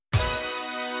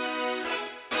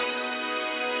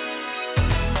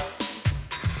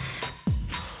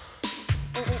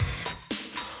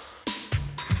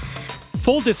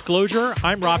Full disclosure,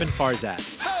 I'm Robin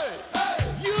Farzad. Hey,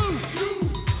 you!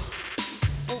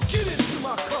 Oh, get into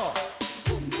my car.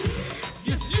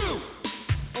 Yes, you!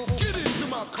 Oh, get into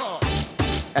my car.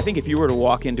 I think if you were to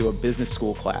walk into a business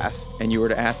school class and you were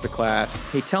to ask the class,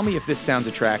 hey, tell me if this sounds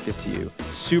attractive to you.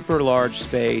 Super large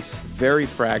space, very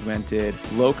fragmented,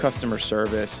 low customer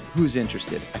service, who's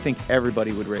interested? I think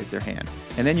everybody would raise their hand.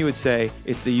 And then you would say,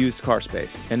 it's the used car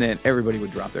space. And then everybody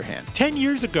would drop their hand. 10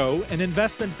 years ago, an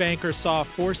investment banker saw a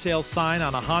for sale sign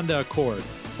on a Honda Accord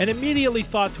and immediately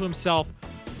thought to himself,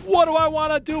 what do I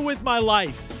want to do with my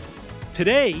life?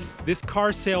 Today, this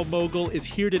car sale mogul is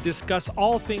here to discuss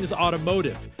all things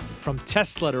automotive, from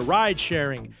Tesla to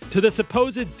ride-sharing to the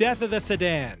supposed death of the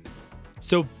sedan.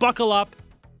 So buckle up,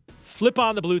 flip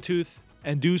on the Bluetooth,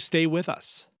 and do stay with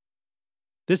us.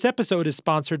 This episode is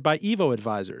sponsored by Evo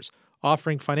Advisors,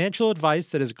 offering financial advice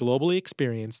that is globally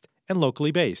experienced and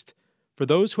locally based. For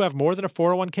those who have more than a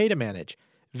 401k to manage,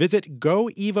 visit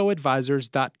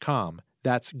goevoadvisors.com.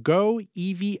 That's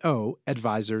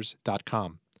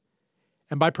goevoadvisors.com.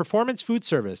 And by Performance Food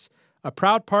Service, a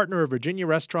proud partner of Virginia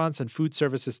restaurants and food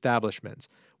service establishments,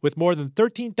 with more than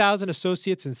 13,000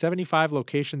 associates in 75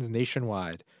 locations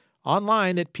nationwide.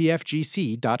 Online at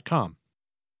pfgc.com.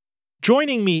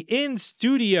 Joining me in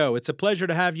studio, it's a pleasure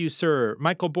to have you, sir,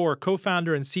 Michael Bor,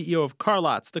 co-founder and CEO of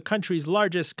CarLotz, the country's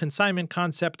largest consignment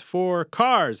concept for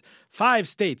cars. 5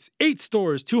 states, 8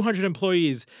 stores, 200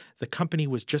 employees. The company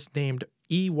was just named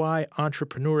EY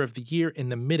Entrepreneur of the Year in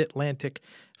the Mid-Atlantic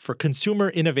for consumer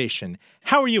innovation.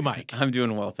 How are you, Mike? I'm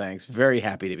doing well, thanks. Very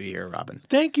happy to be here, Robin.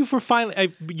 Thank you for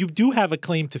finally. You do have a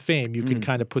claim to fame. You can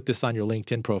kind of put this on your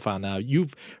LinkedIn profile now.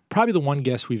 You've probably the one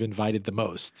guest we've invited the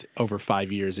most over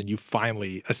 5 years, and you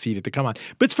finally acceded to come on.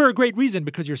 But it's for a great reason,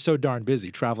 because you're so darn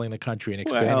busy traveling the country and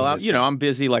expanding. Well, I'm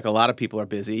busy like a lot of people are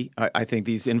busy. I think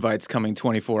these invites coming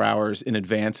 24 hours in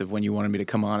advance of when you wanted me to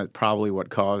come on is probably what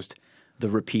caused the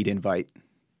repeat invite.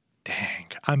 Dang,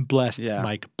 I'm blessed, Yeah.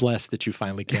 Mike, blessed that you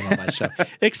finally came on my show.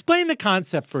 Explain the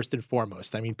concept first and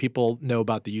foremost. I mean, people know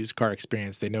about the used car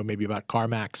experience. They know maybe about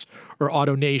CarMax or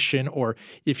AutoNation, or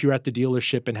if you're at the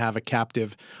dealership and have a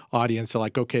captive audience, they're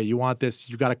like, okay, you want this,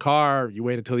 you got a car, you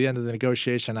wait until the end of the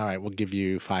negotiation, all right, we'll give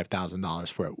you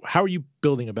 $5,000 for it. How are you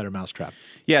building a better mousetrap?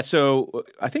 Yeah, so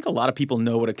I think a lot of people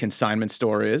know what a consignment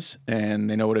store is, and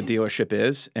they know what a dealership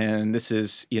is, and this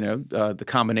is, the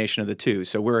combination of the two.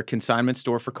 So we're a consignment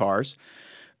store for cars.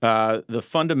 The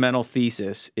fundamental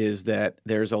thesis is that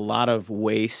there's a lot of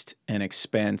waste and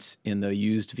expense in the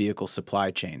used vehicle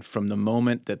supply chain from the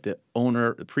moment that the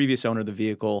previous owner of the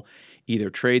vehicle either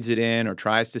trades it in or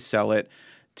tries to sell it,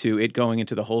 to it going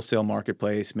into the wholesale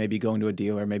marketplace, maybe going to a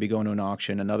dealer, maybe going to an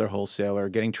auction, another wholesaler,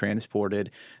 getting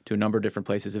transported to a number of different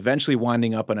places, eventually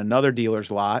winding up on another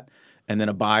dealer's lot, and then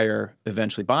a buyer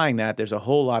eventually buying that. There's a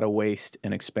whole lot of waste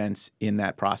and expense in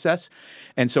that process.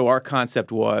 And so our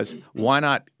concept was, why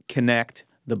not connect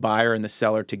the buyer and the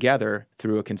seller together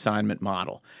through a consignment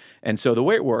model? And so the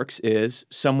way it works is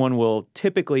someone will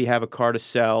typically have a car to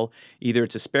sell. Either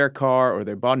it's a spare car or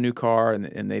they bought a new car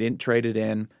and they didn't trade it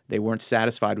in. They weren't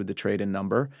satisfied with the trade-in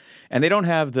number. And they don't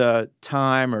have the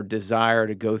time or desire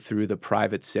to go through the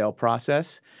private sale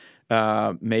process.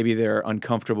 Maybe they're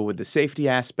uncomfortable with the safety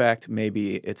aspect.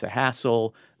 Maybe it's a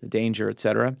hassle, the danger, et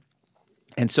cetera.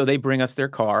 And so they bring us their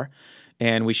car,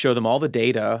 and we show them all the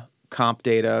data, comp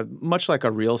data, much like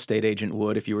a real estate agent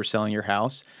would if you were selling your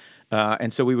house.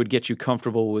 And so we would get you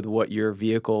comfortable with what your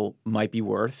vehicle might be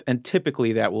worth. And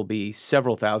typically that will be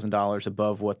several $1,000s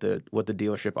above what the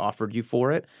dealership offered you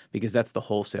for it, because that's the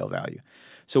wholesale value.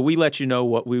 So we let you know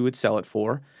what we would sell it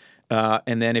for.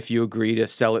 And then if you agree to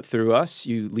sell it through us,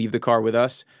 you leave the car with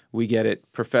us. We get it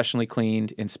professionally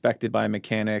cleaned, inspected by a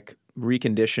mechanic,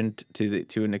 reconditioned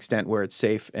to an extent where it's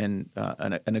safe and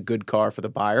a good car for the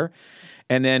buyer.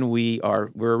 And then we're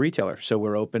a retailer, so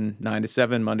we're open 9 to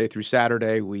 7 Monday through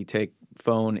Saturday. We take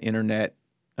phone, internet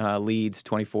leads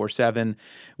 24/7.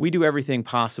 We do everything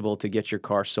possible to get your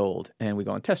car sold, and we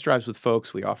go on test drives with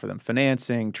folks. We offer them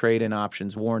financing, trade-in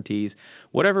options, warranties,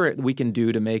 whatever we can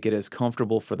do to make it as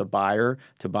comfortable for the buyer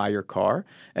to buy your car.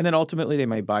 And then ultimately, they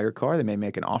may buy your car. They may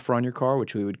make an offer on your car,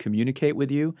 which we would communicate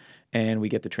with you, and we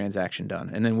get the transaction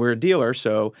done. And then we're a dealer,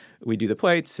 so we do the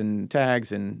plates and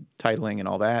tags and titling and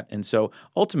all that. And so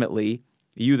ultimately,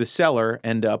 you, the seller,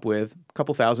 end up with a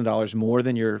couple $1,000s more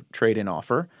than your trade-in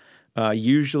offer.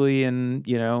 Usually in,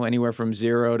 anywhere from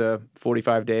 0 to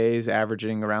 45 days,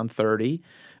 averaging around 30,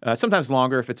 sometimes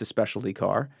longer if it's a specialty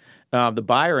car. The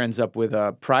buyer ends up with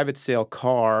a private sale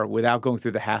car without going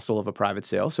through the hassle of a private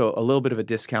sale, so a little bit of a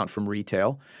discount from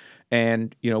retail.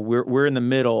 And, we're in the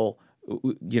middle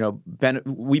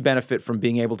we benefit from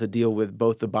being able to deal with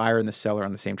both the buyer and the seller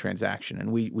on the same transaction,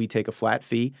 and we take a flat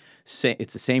fee.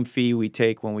 It's the same fee we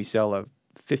take when we sell a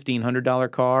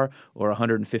 $1,500 car or a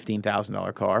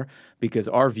 $115,000 car, because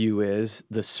our view is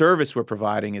the service we're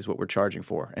providing is what we're charging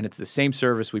for, and it's the same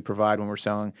service we provide when we're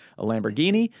selling a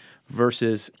Lamborghini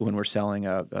versus when we're selling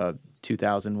a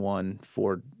 2001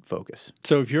 Ford Focus.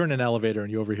 So if you're in an elevator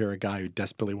and you overhear a guy who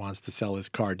desperately wants to sell his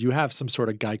car, do you have some sort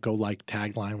of Geico-like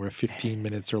tagline where 15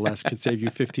 minutes or less could save you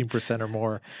 15% or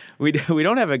more? We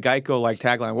don't have a Geico-like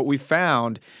tagline. What we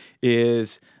found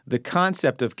is the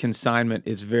concept of consignment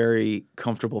is very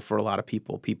comfortable for a lot of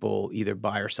people. People either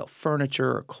buy or sell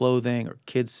furniture or clothing or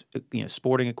kids,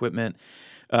 sporting equipment.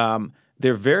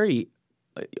 They're very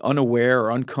unaware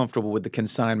or uncomfortable with the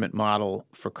consignment model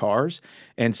for cars.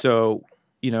 And so,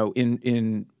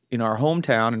 in our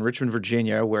hometown in Richmond,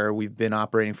 Virginia, where we've been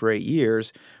operating for 8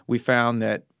 years, we found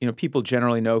that people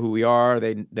generally know who we are.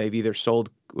 They've either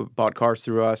bought cars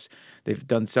through us, they've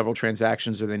done several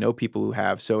transactions, or they know people who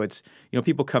have. So it's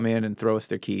people come in and throw us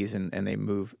their keys and they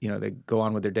move. They go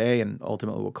on with their day, and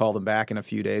ultimately we'll call them back in a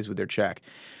few days with their check.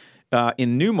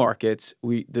 In new markets,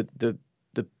 the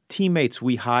teammates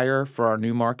we hire for our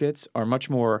new markets are much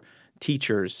more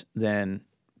teachers than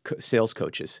sales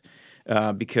coaches.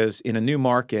 Because in a new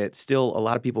market, still a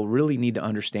lot of people really need to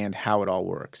understand how it all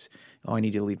works. Oh, I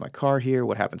need to leave my car here.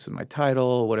 What happens with my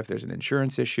title? What if there's an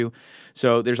insurance issue?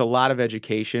 So there's a lot of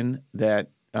education that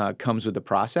comes with the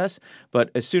process.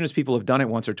 But as soon as people have done it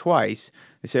once or twice,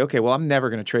 they say, okay, well, I'm never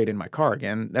going to trade in my car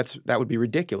again. That would be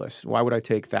ridiculous. Why would I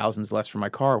take thousands less for my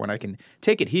car when I can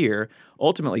take it here,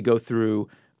 ultimately go through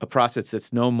a process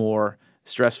that's no more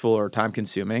stressful or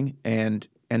time-consuming, and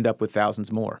end up with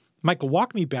thousands more? Michael,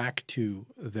 walk me back to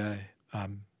the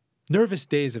nervous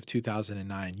days of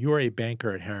 2009. You were a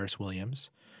banker at Harris Williams,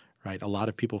 right? A lot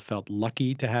of people felt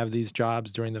lucky to have these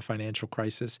jobs during the financial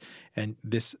crisis. And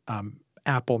this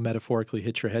apple metaphorically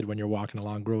hits your head when you're walking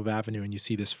along Grove Avenue and you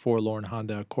see this forlorn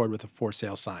Honda Accord with a for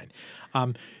sale sign.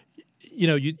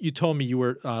 You told me you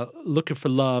were looking for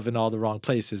love in all the wrong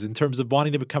places. In terms of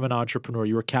wanting to become an entrepreneur,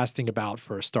 you were casting about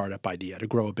for a startup idea to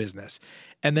grow a business.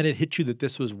 And then it hit you that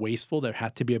this was wasteful. There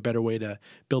had to be a better way to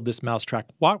build this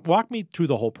mousetrap. Walk me through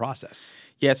the whole process.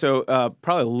 Yeah, so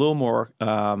probably a little more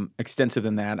extensive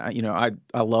than that.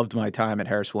 I loved my time at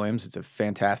Harris Williams. It's a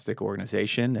fantastic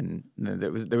organization, and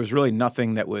there was really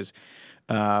nothing that was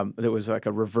like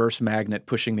a reverse magnet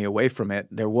pushing me away from it.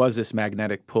 There was this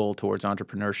magnetic pull towards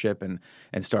entrepreneurship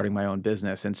and starting my own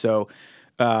business. And so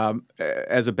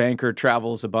as a banker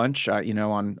travels a bunch,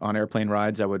 on airplane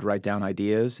rides, I would write down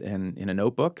ideas in a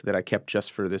notebook that I kept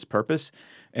just for this purpose.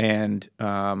 And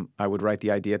I would write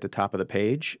the idea at the top of the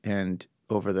page. And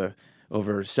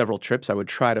over several trips, I would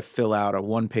try to fill out a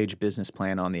one-page business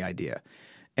plan on the idea.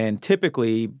 And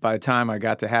typically, by the time I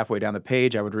got to halfway down the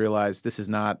page, I would realize this is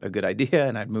not a good idea,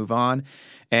 and I'd move on.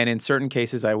 And in certain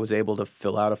cases, I was able to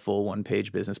fill out a full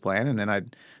one-page business plan. And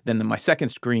then my second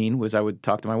screen was I would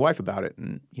talk to my wife about it.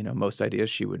 And most ideas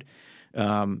she would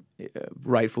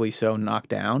rightfully so knock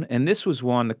down. And this was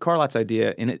one, the CarLotz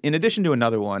idea. In addition to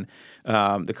another one,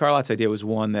 the CarLotz idea was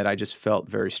one that I just felt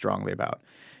very strongly about.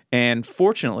 And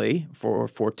fortuitously,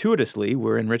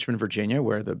 we're in Richmond, Virginia,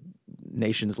 where the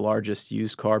nation's largest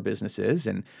used car business is,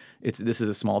 and this is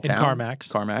a small town.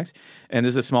 CarMax. And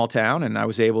this is a small town, and I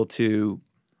was able to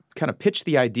kind of pitch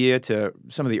the idea to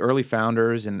some of the early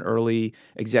founders and early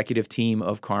executive team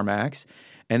of CarMax,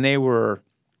 and they were,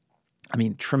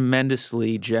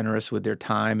 tremendously generous with their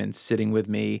time and sitting with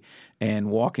me and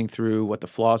walking through what the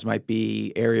flaws might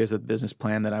be, areas of the business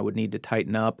plan that I would need to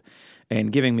tighten up,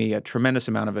 and giving me a tremendous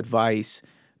amount of advice,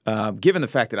 given the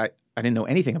fact that I didn't know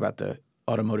anything about the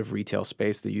automotive retail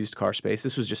space, the used car space.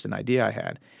 This was just an idea I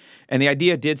had. And the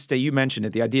idea you mentioned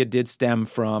it, the idea did stem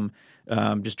from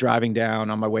just driving down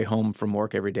on my way home from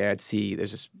work every day. I'd see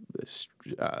there's this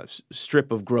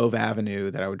strip of Grove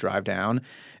Avenue that I would drive down,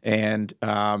 and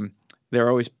there are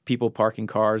always people parking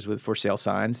cars with for sale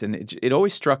signs. And it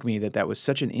always struck me that was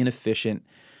such an inefficient,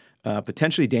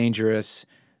 potentially dangerous,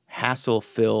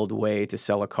 hassle-filled way to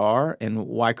sell a car, and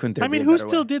why couldn't there be a better who way?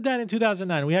 still did that in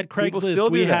 2009? We had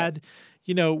Craigslist, we had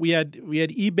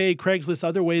eBay, Craigslist,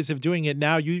 other ways of doing it.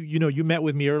 Now you met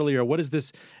with me earlier. What is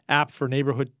this app for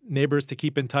neighbors to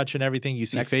keep in touch and everything? You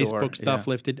see Facebook stuff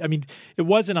lifted. It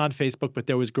wasn't on Facebook, but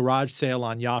there was Garage Sale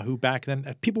on Yahoo back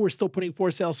then. People were still putting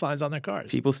for sale signs on their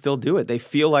cars. People still do it. They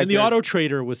feel like the Auto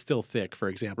Trader was still thick, for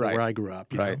example, where I grew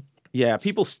up. Right. Yeah,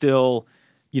 people still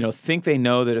think they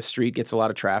know that a street gets a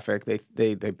lot of traffic.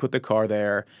 They put the car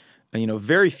there.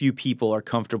 very few people are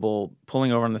comfortable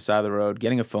pulling over on the side of the road,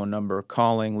 getting a phone number,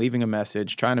 calling, leaving a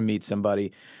message, trying to meet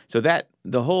somebody. So that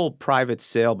the whole private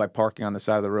sale by parking on the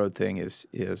side of the road thing is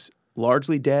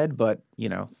largely dead, but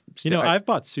I've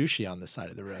bought sushi on the side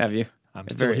of the road. Have you? I'm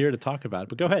still here to talk about it,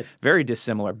 but go ahead. Very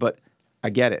dissimilar, but I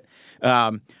get it.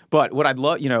 But what I'd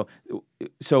love,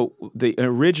 so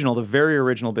the very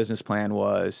original business plan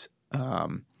was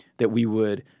that we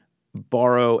would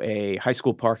borrow a high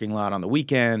school parking lot on the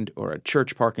weekend or a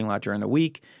church parking lot during the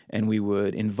week, and we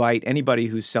would invite anybody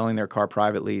who's selling their car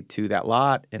privately to that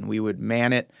lot, and we would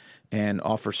man it and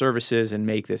offer services and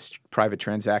make this private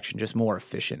transaction just more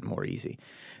efficient, more easy.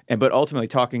 But ultimately,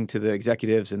 talking to the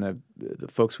executives and the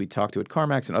folks we talked to at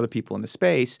CarMax and other people in the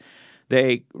space,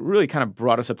 they really kind of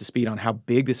brought us up to speed on how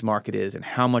big this market is and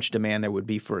how much demand there would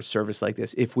be for a service like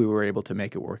this if we were able to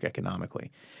make it work economically.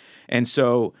 And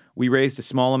so we raised a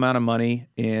small amount of money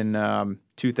in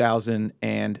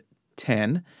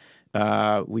 2010.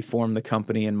 We formed the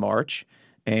company in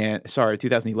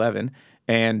 2011,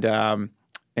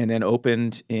 and then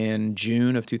opened in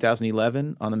June of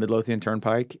 2011 on the Midlothian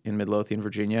Turnpike in Midlothian,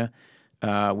 Virginia.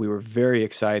 We were very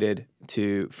excited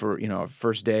for our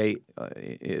first day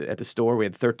at the store. We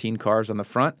had 13 cars on the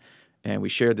front, and we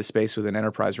shared the space with an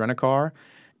enterprise rent-a-car.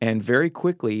 And very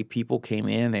quickly, people came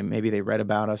in. Maybe they read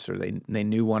about us or they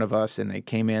knew one of us, and they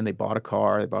came in. They bought a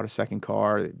car. They bought a second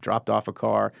car. They dropped off a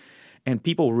car. And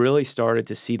people really started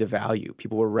to see the value.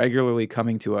 People were regularly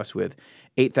coming to us with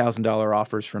 $8,000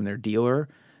 offers from their dealer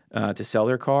to sell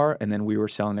their car, and then we were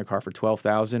selling their car for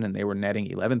 $12,000, and they were netting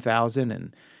 $11,000,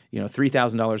 and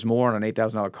 $3,000 more on an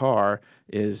 $8,000 car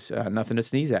is nothing to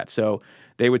sneeze at. So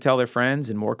they would tell their friends,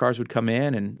 and more cars would come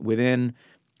in, and within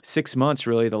 6 months,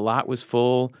 really, the lot was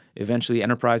full. Eventually,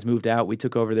 Enterprise moved out. We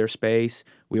took over their space.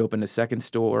 We opened a second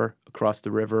store across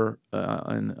the river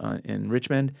in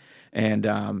Richmond, and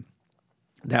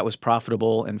that was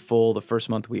profitable and full the first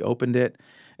month we opened it.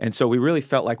 And so we really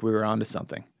felt like we were onto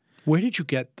something. Where did you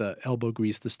get the elbow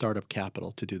grease, the startup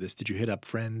capital to do this? Did you hit up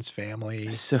friends, family?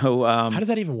 So how does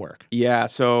that even work? Yeah,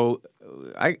 so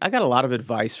I got a lot of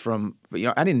advice from,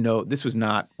 I didn't know, this was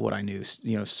not what I knew,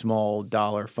 small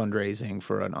dollar fundraising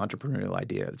for an entrepreneurial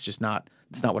idea. It's not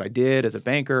what I did as a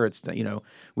banker.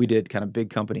 We did kind of big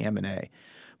company M&A.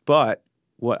 But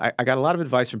I got a lot of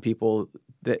advice from people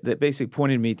that basically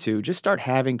pointed me to just start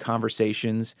having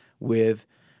conversations with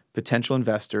potential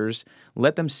investors,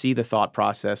 let them see the thought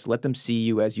process, let them see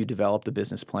you as you develop the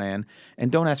business plan,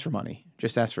 and don't ask for money.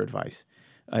 Just ask for advice.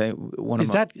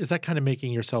 Is that kind of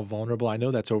making yourself vulnerable? I know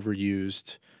that's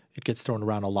overused. It gets thrown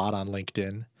around a lot on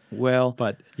LinkedIn. Well,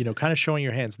 but kind of showing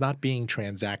your hands, not being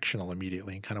transactional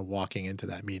immediately, and kind of walking into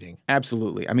that meeting.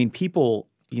 Absolutely. I mean, people.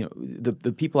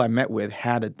 The people I met with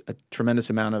had a tremendous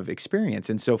amount of experience.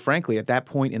 And so, frankly, at that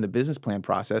point in the business plan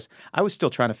process, I was still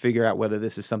trying to figure out whether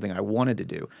this is something I wanted to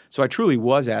do. So I truly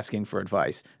was asking for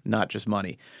advice, not just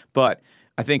money. But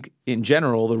I think, in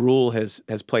general, the rule has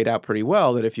played out pretty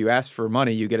well that if you ask for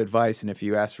money, you get advice, and if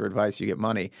you ask for advice, you get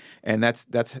money. And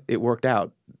it worked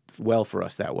out well for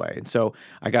us that way. And so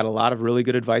I got a lot of really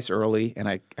good advice early, and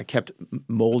I kept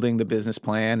molding the business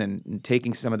plan and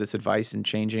taking some of this advice and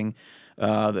changing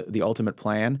the ultimate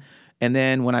plan. And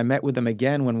then when I met with them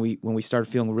again, when we started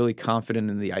feeling really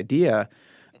confident in the idea,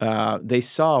 they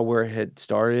saw where it had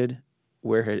started,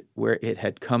 where it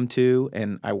had come to,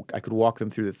 and I could walk them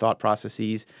through the thought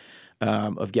processes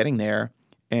of getting there.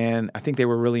 And I think they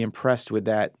were really impressed with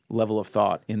that level of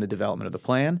thought in the development of the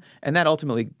plan, and that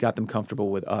ultimately got them comfortable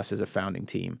with us as a founding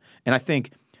team. And I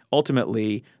think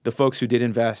ultimately the folks who did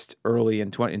invest early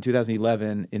in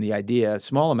 2011 in the idea,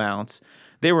 small amounts,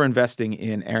 they were investing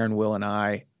in Aaron, Will, and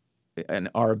I, and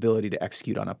our ability to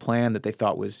execute on a plan that they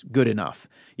thought was good enough.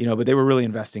 But they were really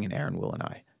investing in Aaron, Will, and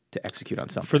I to execute on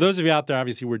something. For those of you out there,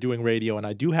 obviously we're doing radio, and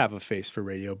I do have a face for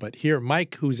radio, but here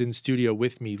Mike, who's in studio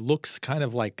with me, looks kind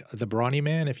of like the brawny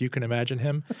man, if you can imagine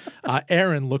him.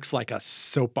 Aaron looks like a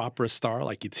soap opera star,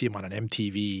 like you'd see him on an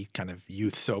MTV kind of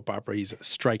youth soap opera. He's a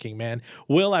striking man.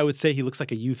 Will, I would say he looks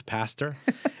like a youth pastor.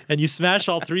 And you smash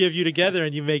all three of you together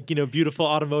and you make, beautiful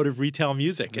automotive retail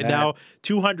music. And now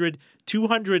 200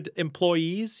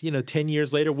 employees, 10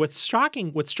 years later. What's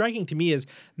striking to me is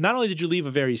not only did you leave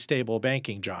a very stable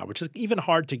banking job, which is even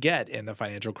hard to get in the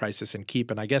financial crisis and keep,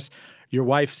 and I guess your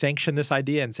wife sanctioned this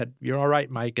idea and said, you're all right,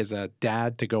 Mike, as a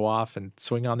dad to go off and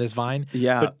swing on this vine.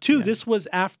 Yeah. But two, this was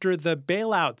after the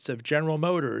bailouts of General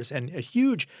Motors and a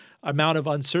huge amount of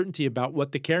uncertainty about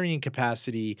what the carrying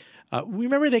capacity.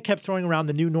 Remember they kept throwing around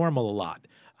the new normal a lot.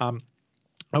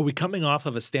 Are we coming off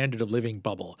of a standard of living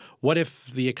bubble? What if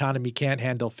the economy can't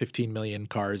handle 15 million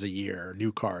cars a year,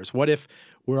 new cars? What if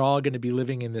we're all going to be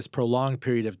living in this prolonged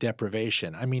period of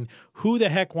deprivation? I mean, who the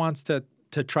heck wants to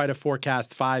try to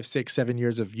forecast 5, 6, 7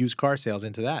 years of used car sales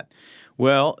into that?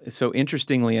 Well, so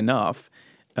interestingly enough,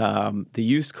 the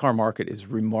used car market is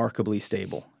remarkably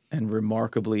stable and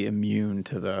remarkably immune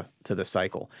to the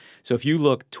cycle. So if you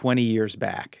look 20 years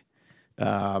back,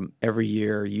 every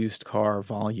year used car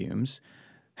volumes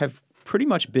have pretty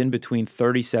much been between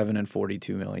 37 and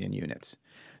 42 million units.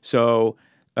 So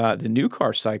the new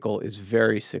car cycle is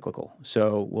very cyclical.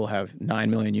 So we'll have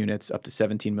 9 million units up to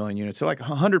 17 million units. So like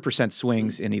 100%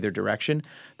 swings in either direction.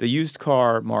 The used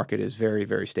car market is very,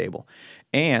 very stable.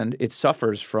 And it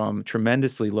suffers from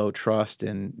tremendously low trust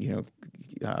in,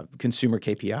 consumer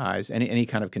KPIs, any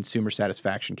kind of consumer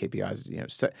satisfaction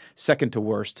KPIs, second to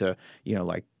worst to,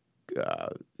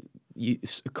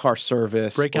 car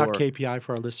service. Breakout KPI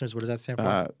for our listeners, what does that stand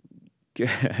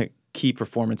for? Key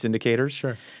performance indicators.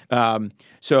 Sure.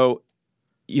 So,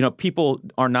 people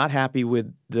are not happy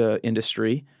with the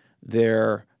industry.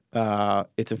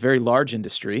 It's a very large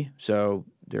industry. So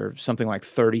there are something like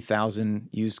 30,000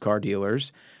 used car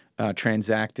dealers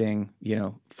transacting,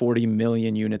 40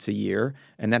 million units a year.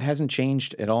 And that hasn't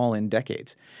changed at all in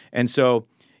decades. And so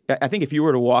I think if you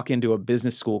were to walk into a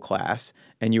business school class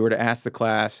and you were to ask the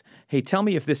class, hey, tell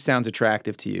me if this sounds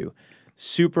attractive to you.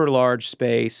 Super large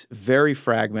space, very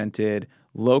fragmented,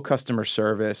 low customer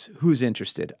service. Who's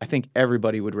interested? I think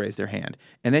everybody would raise their hand.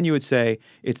 And then you would say,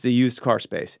 it's the used car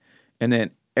space. And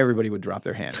then everybody would drop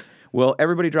their hand. Well,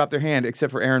 everybody dropped their hand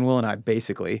except for Aaron, Will, and I,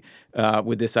 basically,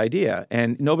 with this idea.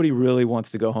 And nobody really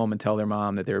wants to go home and tell their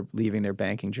mom that they're leaving their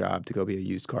banking job to go be a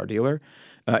used car dealer.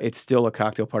 It's still a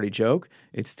cocktail party joke.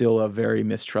 It's still a very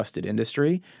mistrusted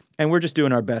industry. And we're just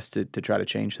doing our best to try to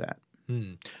change that.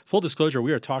 Full disclosure,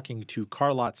 we are talking to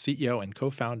CarLotz CEO and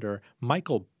co-founder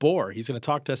Michael Bor. He's going to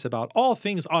talk to us about all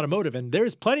things automotive, and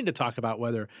there's plenty to talk about,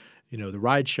 whether, the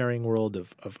ride-sharing world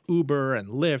of Uber and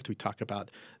Lyft. We talk about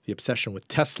the obsession with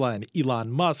Tesla and Elon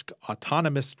Musk,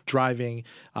 autonomous driving,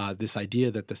 this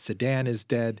idea that the sedan is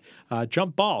dead.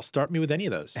 Jump ball. Start me with any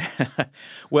of those.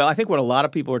 Well, I think what a lot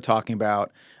of people are talking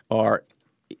about are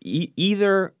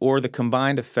either or the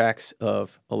combined effects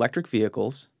of electric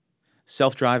vehicles,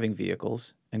 self-driving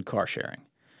vehicles, and car sharing.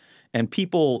 And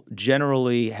people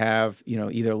generally have,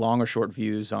 either long or short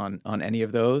views on any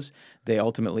of those. They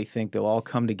ultimately think they'll all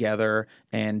come together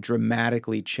and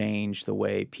dramatically change the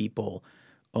way people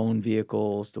own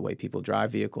vehicles, the way people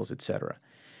drive vehicles, et cetera.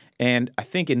 And I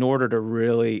think in order to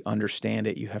really understand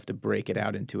it, you have to break it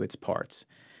out into its parts.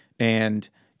 And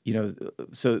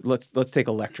so let's take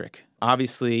electric.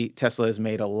 Obviously, Tesla has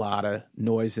made a lot of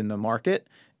noise in the market,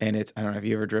 and I don't know, have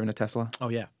you ever driven a Tesla? Oh,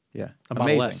 yeah. Yeah. A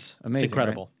Model S. Amazing. It's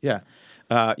incredible. Right?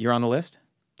 Yeah. You're on the list?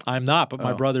 I'm not, but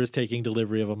my brother is taking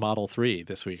delivery of a Model 3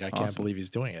 this week. I can't Awesome. believe he's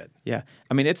doing it. Yeah.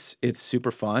 I mean, it's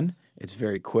super fun. It's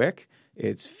very quick.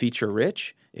 It's feature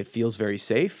rich. It feels very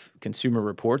safe. Consumer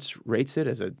Reports rates it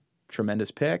as a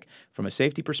tremendous pick from a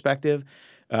safety perspective.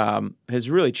 Has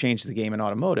really changed the game in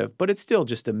automotive, but it's still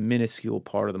just a minuscule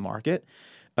part of the market.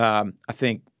 I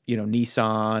think,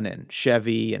 Nissan and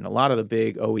Chevy and a lot of the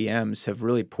big OEMs have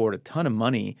really poured a ton of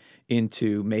money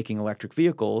into making electric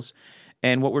vehicles.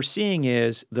 And what we're seeing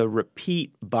is the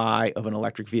repeat buy of an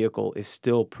electric vehicle is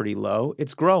still pretty low.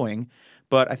 It's growing,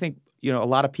 but I think a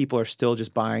lot of people are still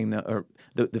just buying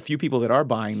the few people that are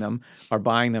buying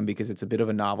them because it's a bit of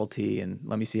a novelty and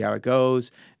let me see how it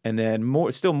goes. And then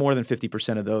more than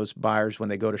 50% of those buyers, when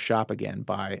they go to shop again,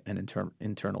 buy an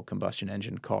internal combustion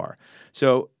engine car.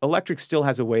 So electric still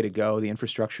has a way to go. The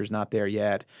infrastructure is not there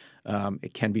yet.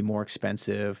 It can be more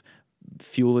expensive.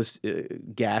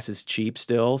 Gas is cheap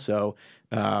still, so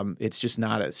it's just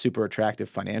not a super attractive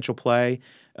financial play.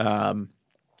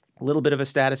 A little bit of a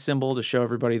status symbol to show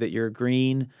everybody that you're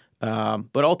green.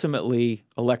 But ultimately,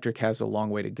 electric has a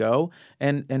long way to go.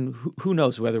 And who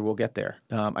knows whether we'll get there.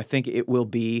 I think it will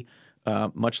be,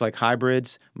 much like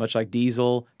hybrids, much like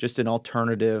diesel, just an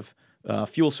alternative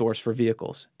fuel source for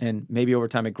vehicles. And maybe over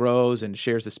time it grows and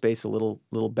shares the space a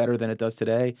little better than it does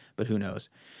today, but who knows.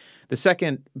 The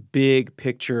second big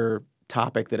picture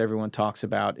topic that everyone talks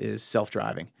about is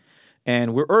self-driving.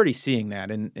 And we're already seeing that.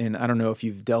 And I don't know if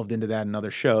you've delved into that in other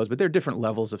shows, but there are different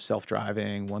levels of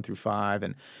self-driving, 1 through 5.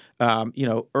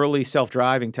 And, early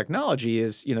self-driving technology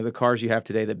is, the cars you have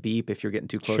today that beep if you're getting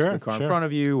too close to the car in front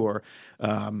of you, or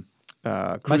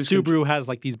my Subaru has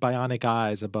like these bionic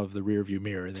eyes above the rear view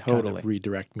mirror that kind of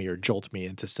redirect me or jolt me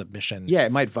into submission. Yeah,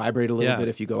 it might vibrate a little bit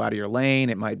if you go out of your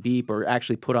lane. It might beep or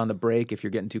actually put on the brake if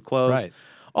you're getting too close. Right.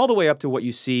 all the way up to what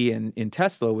you see in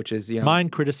Tesla, which is, Mine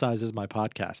criticizes my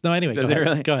podcast. No, anyway, Does go it ahead.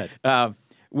 really? Go ahead.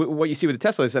 What you see with the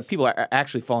Tesla is that people are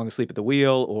actually falling asleep at the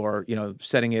wheel, or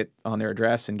setting it on their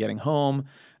address and getting home.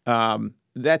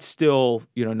 That's still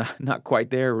not quite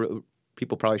there.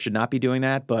 People probably should not be doing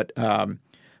that, but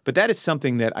that is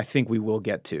something that I think we will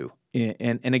get to.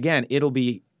 And again, it'll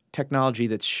be technology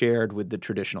that's shared with the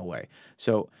traditional way.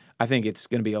 So I think it's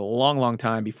going to be a long, long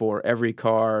time before every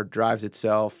car drives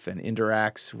itself and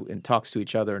interacts and talks to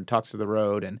each other and talks to the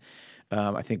road. And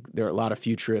I think there are a lot of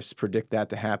futurists predict that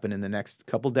to happen in the next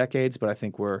couple decades, but I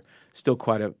think we're still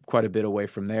quite a bit away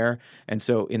from there. And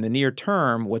so in the near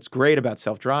term, what's great about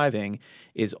self-driving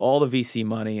is all the VC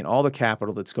money and all the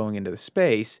capital that's going into the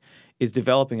space is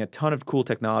developing a ton of cool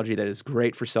technology that is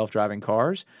great for self-driving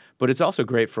cars, but it's also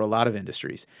great for a lot of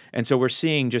industries. And so we're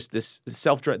seeing just this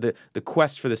the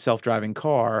quest for the self-driving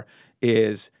car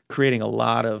is creating a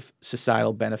lot of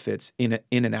societal benefits in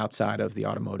and outside of the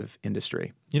automotive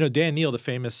industry. Dan Neal, the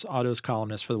famous autos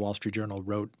columnist for the Wall Street Journal,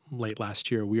 wrote late last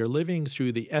year, "We are living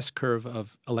through the S-curve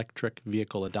of electric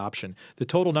vehicle adoption. The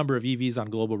total number of EVs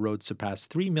on global roads surpassed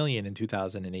 3 million in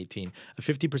 2018, a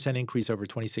 50% increase over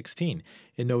 2016.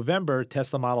 In November,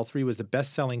 Tesla Model 3 was the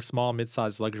best-selling small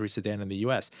midsize luxury sedan in the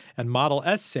U.S., and Model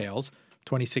S sales,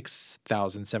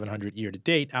 26,700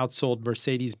 year-to-date, outsold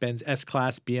Mercedes-Benz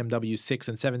S-Class, BMW 6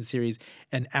 and 7 Series,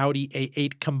 and Audi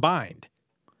A8 combined."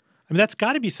 I mean, that's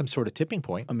got to be some sort of tipping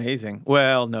point. Amazing.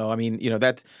 Well, no, I mean,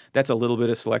 that's a little bit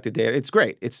of selected data. It's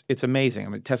great. It's amazing. I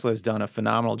mean, Tesla has done a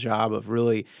phenomenal job of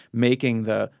really making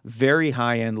the very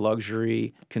high-end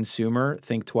luxury consumer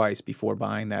think twice before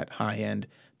buying that high-end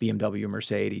BMW,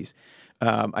 Mercedes.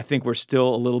 I think we're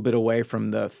still a little bit away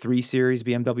from the 3 Series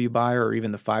BMW buyer, or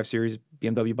even the 5 Series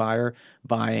BMW buyer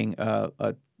buying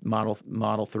a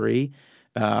Model 3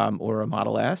 or a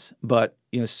Model S. But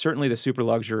certainly the super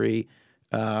luxury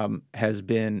has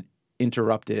been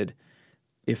interrupted,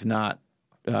 if not,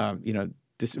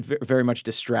 very much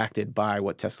distracted by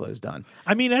what Tesla has done.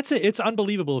 I mean, it's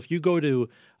unbelievable. If you go to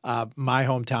my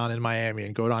hometown in Miami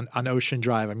and go on Ocean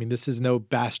Drive, I mean, this is no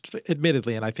bastion,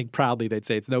 admittedly, and I think proudly they'd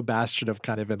say it's no bastion of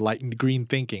kind of enlightened green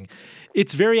thinking.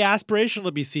 It's very aspirational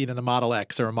to be seen in a Model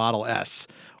X or a Model S,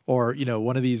 or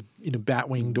one of these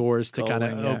batwing doors to kind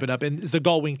of open up, and it's the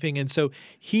gull-wing thing. And so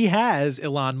he has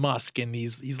Elon Musk, and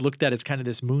he's looked at as kind of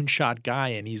this moonshot guy,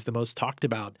 and he's the most talked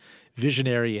about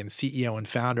visionary and CEO and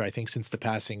founder, I think, since the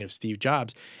passing of Steve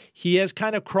Jobs. He has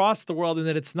kind of crossed the world in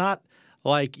that it's not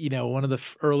like, one of the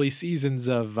early seasons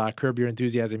of Curb Your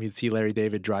Enthusiasm, you'd see Larry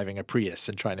David driving a Prius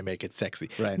and trying to make it sexy.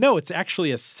 Right. No, it's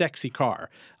actually a sexy car.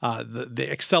 The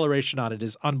acceleration on it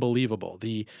is unbelievable.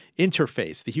 The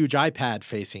interface, the huge iPad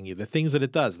facing you, the things that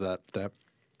it does, the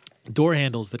door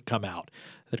handles that come out,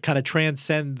 that kind of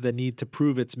transcend the need to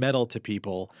prove its mettle to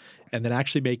people and then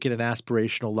actually make it an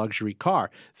aspirational luxury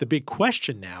car. The big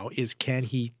question now is, can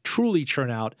he truly churn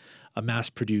out a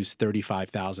mass-produced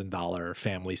 $35,000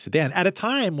 family sedan at a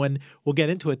time when, we'll get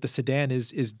into it, the sedan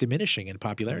is diminishing in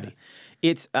popularity?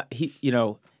 Yeah. It's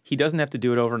he doesn't have to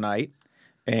do it overnight,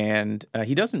 and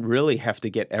he doesn't really have to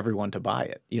get everyone to buy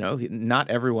it. Not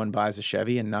everyone buys a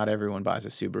Chevy and not everyone buys a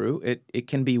Subaru. It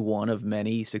can be one of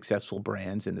many successful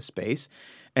brands in the space,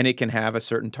 and it can have a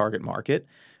certain target market.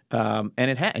 And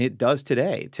it does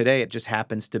today. Today, it just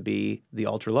happens to be the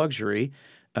ultra luxury.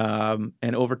 And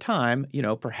over time,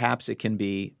 perhaps it can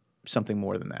be something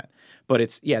more than that.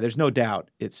 But there's no doubt.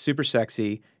 It's super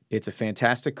sexy. It's a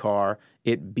fantastic car.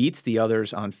 It beats the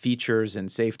others on features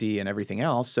and safety and everything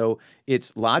else. So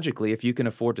it's logically, if you can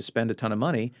afford to spend a ton of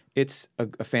money, it's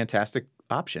a fantastic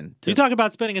option. You talk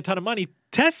about spending a ton of money.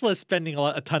 Tesla's spending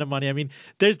a ton of money. I mean,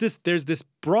 there's this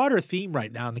broader theme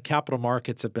right now, and the capital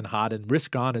markets have been hot, and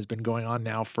risk on has been going on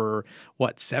now for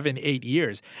 7-8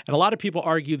 years. And a lot of people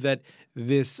argue that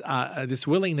this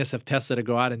willingness of Tesla to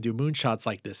go out and do moonshots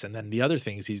like this, and then the other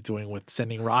things he's doing with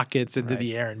sending rockets into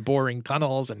the air and boring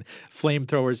tunnels and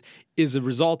flamethrowers, is a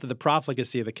result of the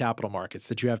profligacy of the capital markets,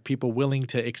 that you have people willing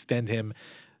to extend him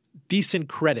decent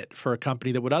credit for a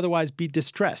company that would otherwise be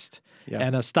distressed. Yeah.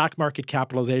 And a stock market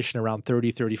capitalization around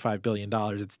 $30-35 billion.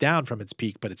 It's down from its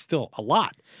peak, but it's still a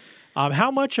lot.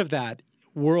 How much of that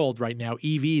world right now,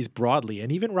 EVs broadly,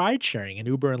 and even ride sharing and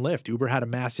Uber and Lyft, Uber had a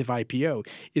massive IPO,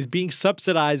 is being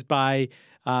subsidized by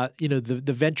the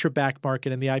venture-backed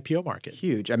market and the IPO market?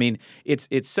 Huge. I mean,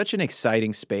 it's such an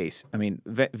exciting space. I mean,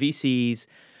 VCs,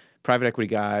 private equity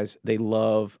guys, they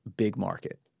love big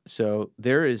market. So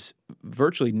there is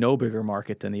virtually no bigger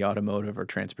market than the automotive or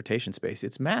transportation space.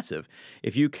 It's massive.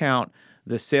 If you count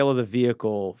the sale of the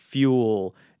vehicle,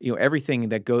 fuel, everything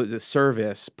that goes, the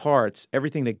service, parts,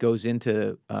 everything that goes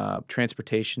into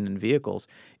transportation and vehicles,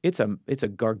 it's a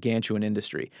gargantuan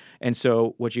industry. And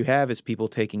so what you have is people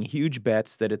taking huge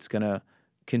bets that it's going to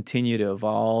continue to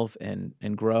evolve and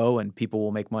grow, and people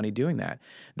will make money doing that.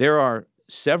 There are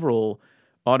several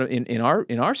in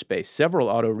our space, several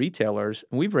auto retailers,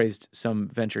 and we've raised some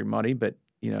venture money, but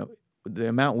the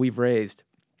amount we've raised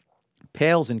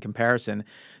pales in comparison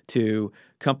to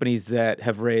companies that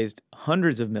have raised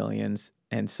hundreds of millions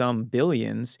and some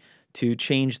billions to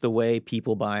change the way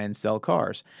people buy and sell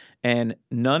cars. And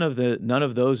none of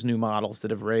those new models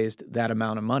that have raised that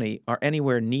amount of money are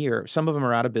anywhere near. Some of them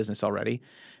are out of business already,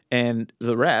 and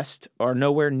the rest are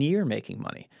nowhere near making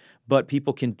money. But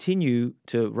people continue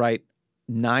to write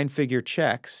 9-figure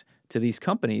checks to these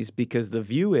companies because the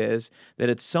view is that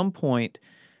at some point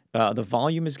the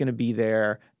volume is going to be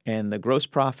there and the gross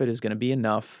profit is going to be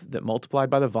enough that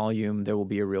multiplied by the volume, there will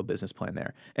be a real business plan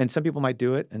there. And some people might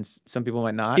do it and some people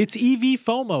might not. It's EV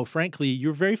FOMO, frankly.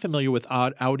 You're very familiar with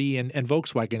Audi and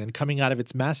Volkswagen, and coming out of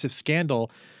its massive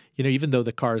scandal, even though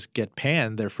the cars get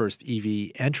panned, their first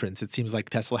EV entrance, it seems like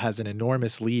Tesla has an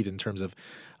enormous lead in terms of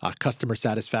customer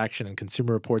satisfaction and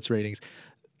Consumer Reports ratings.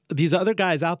 These other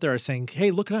guys out there are saying,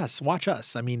 hey, look at us, watch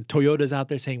us. I mean, Toyota's out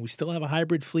there saying we still have a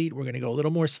hybrid fleet. We're going to go a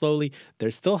little more slowly.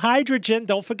 There's still hydrogen.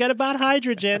 Don't forget about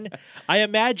hydrogen. I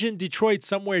imagine Detroit,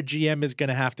 somewhere GM is going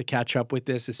to have to catch up with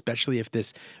this, especially if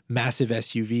this massive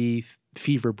SUV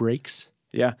fever breaks.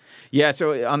 Yeah.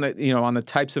 So on the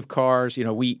types of cars,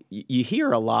 you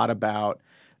hear a lot about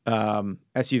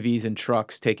SUVs and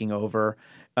trucks taking over.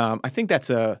 I think that's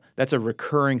a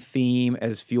recurring theme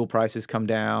as fuel prices come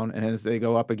down and as they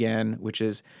go up again, which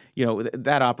is,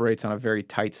 that operates on a very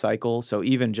tight cycle. So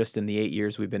even just in the 8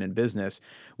 years we've been in business,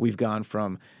 we've gone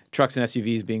from trucks and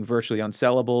SUVs being virtually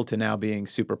unsellable to now being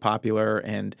super popular.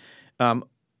 And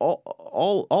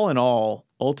all in all,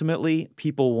 ultimately,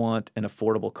 people want an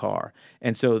affordable car.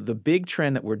 And so the big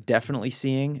trend that we're definitely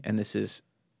seeing, and this is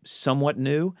somewhat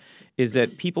new, is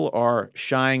that people are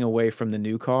shying away from the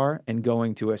new car and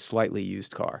going to a slightly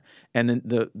used car. And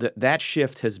then that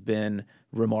shift has been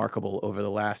remarkable over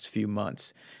the last few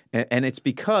months. And it's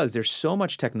because there's so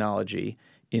much technology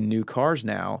in new cars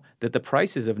now that the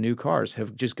prices of new cars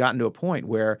have just gotten to a point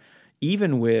where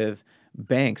even with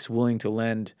banks willing to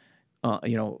lend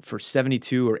for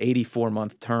 72 or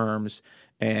 84-month terms,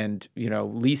 and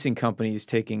leasing companies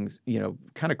taking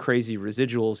kind of crazy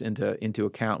residuals into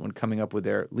account when coming up with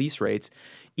their lease rates,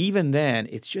 even then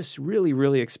it's just really,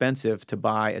 really expensive to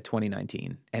buy a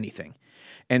 2019 anything.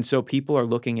 And so people are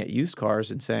looking at used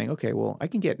cars and saying, okay, well, I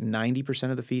can get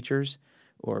 90% of the features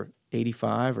or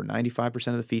 85 or 95%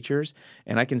 of the features,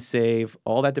 and I can save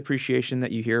all that depreciation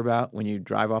that you hear about when you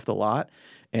drive off the lot,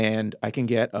 and I can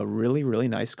get a really, really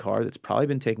nice car that's probably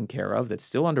been taken care of, that's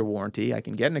still under warranty. I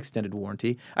can get an extended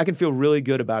warranty. I can feel really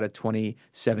good about a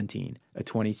 2017, a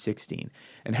 2016.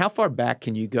 And how far back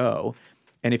can you go?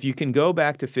 And if you can go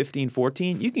back to 15,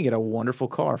 14, you can get a wonderful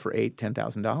car for $8,000,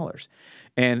 $10,000.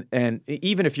 And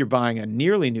even if you're buying a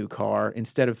nearly new car,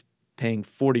 instead of paying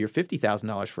 $40,000 or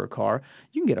 $50,000 for a car,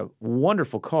 you can get a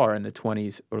wonderful car in the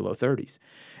 20s or low 30s.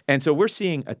 And so we're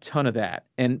seeing a ton of that.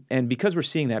 And because we're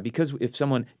seeing that, because if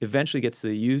someone eventually gets to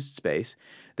the used space,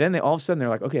 then all of a sudden they're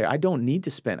like, okay, I don't need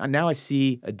to spend. Now I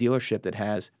see a dealership that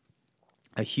has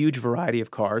a huge variety of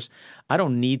cars. I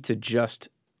don't need to just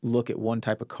look at one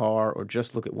type of car or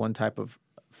just look at one type of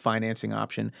financing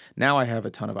option. Now I have a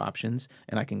ton of options,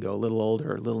 and I can go a little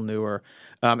older, a little newer.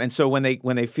 And so when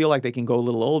they feel like they can go a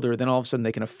little older, then all of a sudden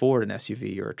they can afford an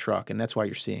SUV or a truck, and that's why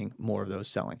you're seeing more of those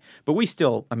selling. But we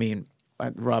still,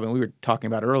 Robin, we were talking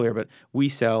about it earlier, but we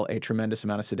sell a tremendous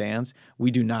amount of sedans.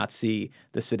 We do not see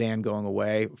the sedan going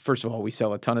away. First of all, we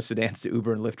sell a ton of sedans to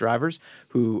Uber and Lyft drivers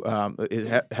who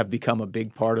have become a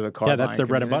big part of the car buying that's their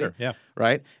bread and community, butter. Yeah.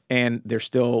 Right? And they're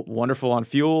still wonderful on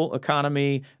fuel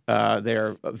economy.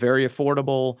 They're very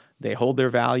affordable. They hold their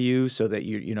value so that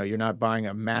you're not buying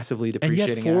a massively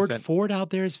depreciating and yet asset. Ford out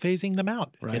there is phasing them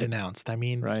out. Right. It announced.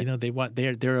 Right.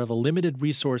 They're of a limited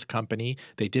resource company.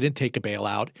 They didn't take a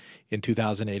bailout in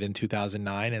 2008 and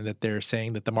 2009, and that they're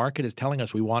saying that the market is telling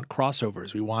us we want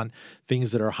crossovers. We want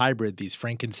things that are hybrid, these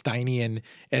Frankensteinian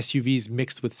SUVs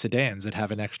mixed with sedans that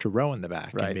have an extra row in the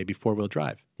back and maybe four-wheel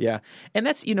drive. Yeah. And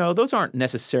that's, those aren't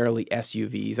necessarily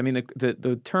SUVs. I mean,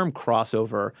 the term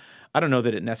crossover, I don't know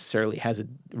that it necessarily has a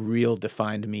real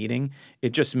defined meaning.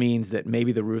 It just means that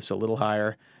maybe the roof's a little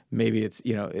higher. Maybe it's,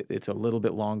 it's a little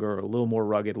bit longer or a little more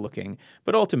rugged looking.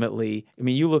 But ultimately, I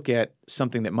mean, you look at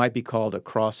something that might be called a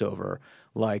crossover,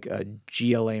 like a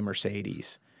GLA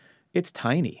Mercedes. It's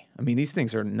tiny. I mean, these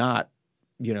things are not,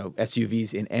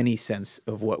 SUVs in any sense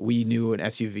of what we knew an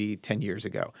SUV 10 years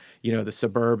ago. The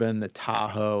Suburban, the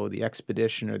Tahoe, the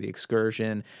Expedition or the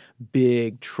Excursion,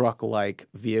 big truck-like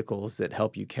vehicles that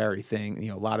help you carry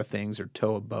a lot of things or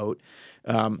tow a boat.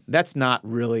 That's not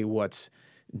really what's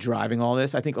driving all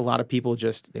this. I think a lot of people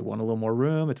they want a little more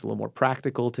room. It's a little more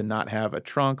practical to not have a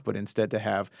trunk, but instead to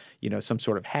have, some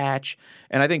sort of hatch.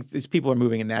 And I think people are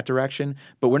moving in that direction,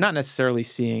 but we're not necessarily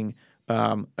seeing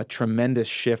a tremendous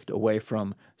shift away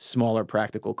from smaller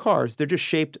practical cars. They're just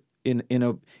shaped in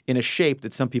a shape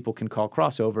that some people can call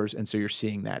crossovers, and so you're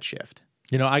seeing that shift.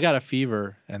 I got a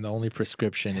fever, and the only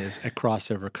prescription is a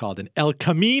crossover called an El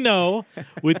Camino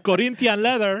with Corinthian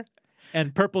leather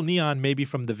and purple neon, maybe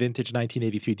from the vintage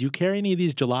 1983. Do you carry any of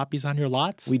these jalopies on your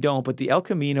lots? We don't, but the El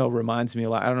Camino reminds me a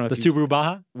lot. I don't know if the Subaru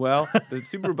Baja? Well, the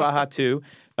Subaru Baja too.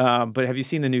 But have you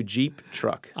seen the new Jeep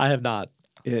truck? I have not.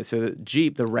 Yeah, so the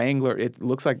Jeep, the Wrangler,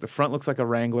 the front looks like a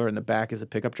Wrangler and the back is a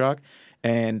pickup truck.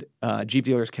 And Jeep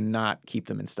dealers cannot keep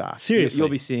them in stock. Seriously? You'll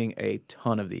be seeing a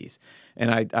ton of these.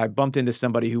 And I bumped into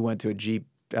somebody who went to a Jeep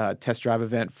test drive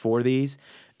event for these,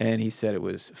 and he said it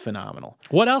was phenomenal.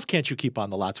 What else can't you keep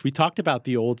on the lots? We talked about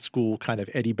the old school kind of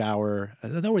Eddie Bauer.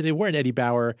 No, they weren't Eddie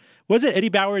Bauer. Was it Eddie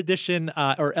Bauer edition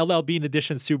or LL Bean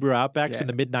edition Subaru Outbacks in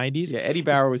the mid-'90s? Yeah, Eddie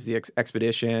Bauer was the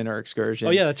Expedition or Excursion.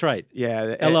 Oh, yeah, that's right.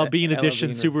 Yeah. LL Bean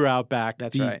edition Subaru Outback.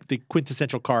 That's right. The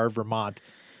quintessential car of Vermont.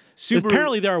 Subaru,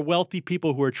 apparently, there are wealthy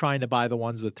people who are trying to buy the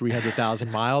ones with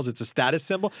 300,000 miles. It's a status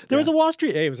symbol. There was a Wall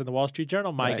Street. Hey, it was in the Wall Street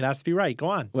Journal, Mike. Right. It has to be right. Go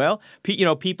on. Well,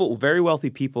 people, very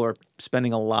wealthy people are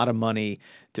spending a lot of money.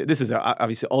 This is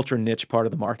obviously ultra niche part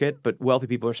of the market, but wealthy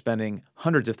people are spending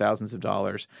hundreds of thousands of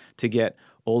dollars to get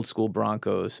old school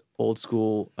Broncos, old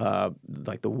school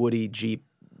like the Woody Jeep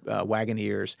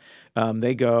Wagoneers.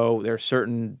 There are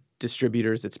certain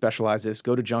distributors that specialize this.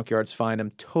 Go to junkyards, find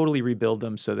them, totally rebuild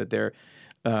them so that they're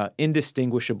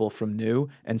indistinguishable from new,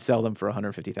 and sell them for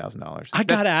 $150,000. I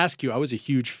got to ask you, I was a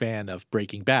huge fan of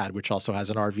Breaking Bad, which also has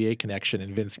an RVA connection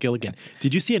in Vince Gilligan.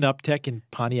 Did you see an uptick in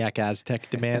Pontiac Aztec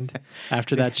demand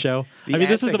after that show?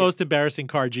 This is the most embarrassing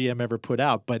car GM ever put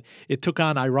out, but it took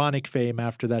on ironic fame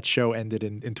after that show ended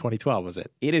in 2012, was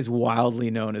it? It is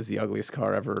wildly known as the ugliest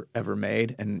car ever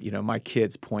made, and my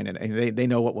kids point it, and they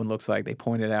know what one looks like. They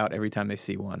point it out every time they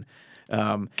see one.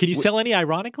 Can you sell any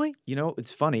ironically?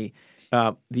 It's funny.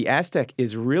 The Aztec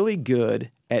is really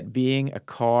good at being a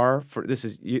car for this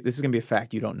is going to be a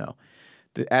fact you don't know.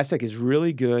 The Aztec is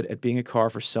really good at being a car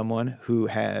for someone who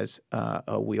has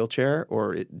a wheelchair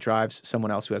or it drives someone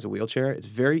else who has a wheelchair. It's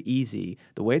very easy,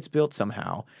 the way it's built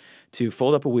somehow, to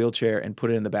fold up a wheelchair and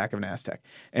put it in the back of an Aztec.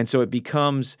 And so it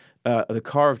becomes the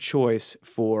car of choice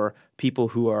for people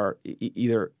who are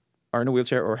either are in a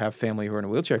wheelchair or have family who are in a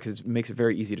wheelchair because it makes it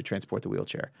very easy to transport the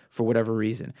wheelchair for whatever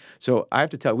reason. So I have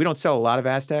to tell you, we don't sell a lot of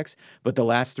Aztecs, but the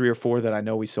last 3 or 4 that I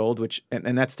know we sold,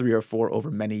 and that's 3 or 4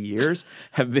 over many years,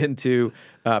 have been to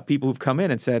people who've come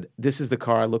in and said, this is the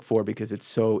car I look for because it's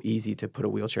so easy to put a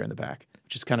wheelchair in the back,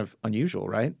 which is kind of unusual,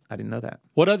 right? I didn't know that.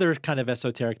 What other kind of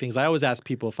esoteric things? I always ask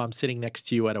people if I'm sitting next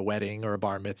to you at a wedding or a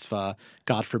bar mitzvah,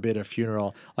 God forbid a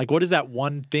funeral, like what is that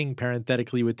one thing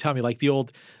parenthetically you would tell me? Like the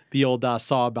old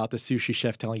saw about the sushi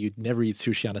chef telling you never eat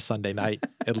sushi on a Sunday night,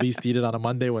 at least eat it on a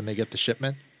Monday when they get the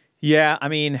shipment. Yeah, I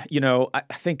mean, I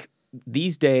think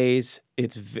these days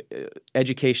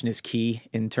education is key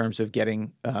in terms of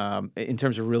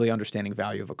really understanding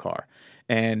value of a car.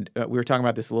 And we were talking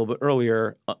about this a little bit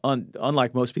earlier.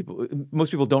 Unlike most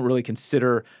people don't really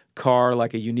consider car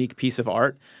like a unique piece of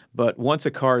art. But once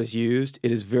a car is used,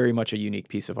 it is very much a unique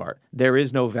piece of art. There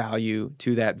is no value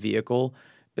to that vehicle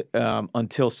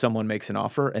until someone makes an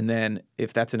offer. And then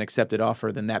if that's an accepted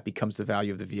offer, then that becomes the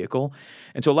value of the vehicle.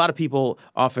 And so a lot of people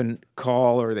often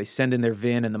call or they send in their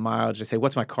VIN and the mileage. They say,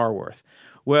 what's my car worth?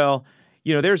 Well,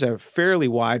 there's a fairly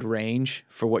wide range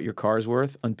for what your car is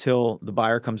worth until the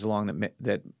buyer comes along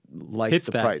that likes hits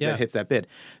the that, price, yeah. that hits that bid.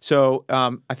 So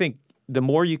I think the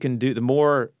more you can do, the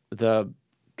more the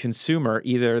consumer,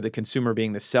 either the consumer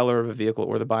being the seller of a vehicle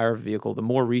or the buyer of a vehicle, the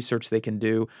more research they can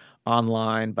do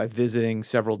online by visiting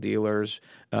several dealers,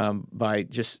 by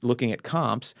just looking at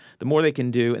comps, the more they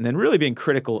can do, and then really being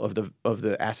critical of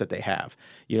the asset they have.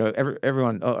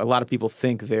 A lot of people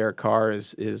think their car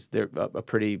is a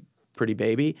pretty pretty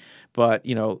baby. But,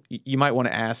 you might want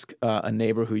to ask a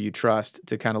neighbor who you trust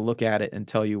to kind of look at it and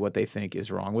tell you what they think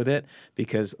is wrong with it,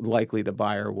 because likely the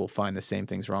buyer will find the same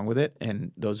things wrong with it,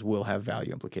 and those will have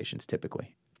value implications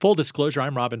typically. Full disclosure,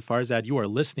 I'm Robin Farzad. You are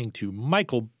listening to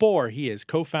Michael Bor. He is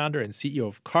co-founder and CEO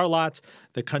of CarLotz,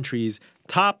 the country's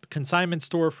top consignment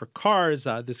store for cars.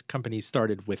 This company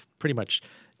started with pretty much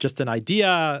just an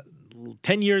idea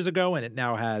 10 years ago, and it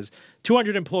now has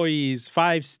 200 employees,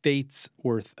 5 states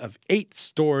worth of 8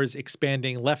 stores,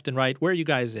 expanding left and right. Where are you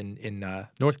guys in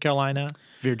North Carolina,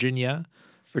 Virginia,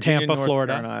 Tampa, North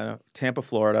Florida? Carolina, Tampa,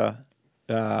 Florida,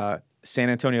 San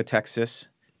Antonio, Texas,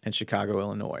 and Chicago,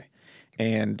 Illinois.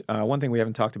 And one thing we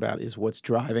haven't talked about is what's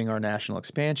driving our national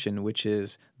expansion, which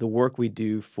is the work we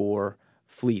do for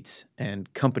fleets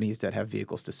and companies that have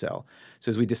vehicles to sell. So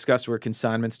as we discussed, we're a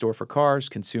consignment store for cars.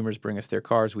 Consumers bring us their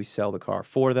cars. We sell the car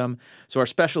for them. So our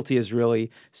specialty is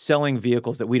really selling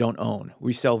vehicles that we don't own.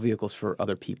 We sell vehicles for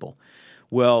other people.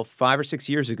 Well, 5 or 6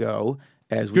 years ago,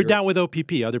 You're down with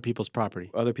OPP, other people's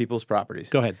property. Other people's properties.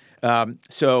 Go ahead.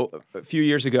 So a few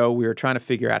years ago, we were trying to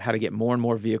figure out how to get more and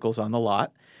more vehicles on the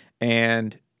lot.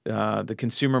 And the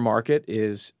consumer market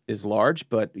is large,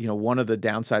 but one of the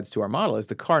downsides to our model is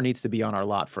the car needs to be on our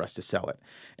lot for us to sell it.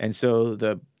 And so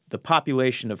the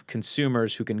population of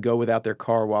consumers who can go without their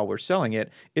car while we're selling it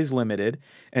is limited.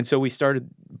 And so we started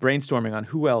brainstorming on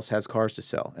who else has cars to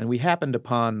sell. And we happened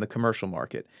upon the commercial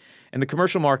market. And the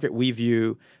commercial market we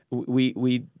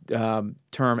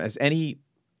term as any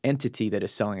entity that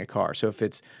is selling a car. So if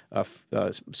it's a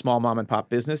small mom and pop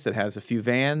business that has a few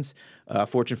vans, a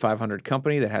Fortune 500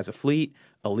 company that has a fleet,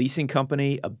 a leasing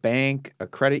company, a bank, a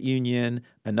credit union,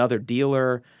 another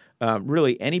dealer,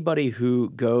 really anybody who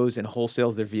goes and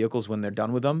wholesales their vehicles when they're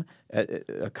done with them,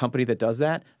 a company that does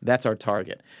that, that's our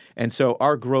target. And so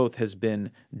our growth has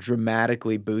been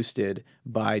dramatically boosted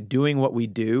by doing what we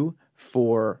do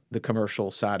for the commercial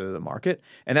side of the market,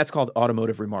 and that's called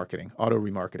automotive remarketing, auto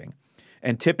remarketing.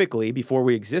 And typically, before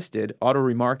we existed, auto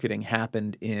remarketing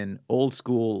happened in old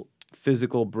school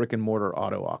physical brick and mortar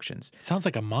auto auctions. It sounds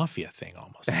like a mafia thing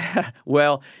almost.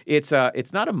 Well, it's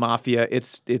not a mafia.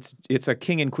 It's a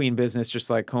king and queen business,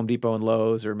 just like Home Depot and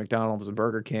Lowe's or McDonald's and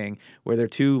Burger King, where they're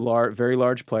two very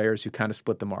large players who kind of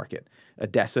split the market.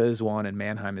 ADESA is one and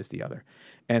Manheim is the other.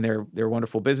 And they're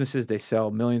wonderful businesses. They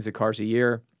sell millions of cars a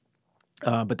year,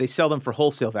 but they sell them for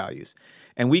wholesale values.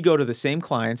 And we go to the same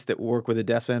clients that work with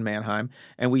ADESA and Manheim,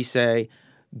 and we say,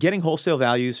 getting wholesale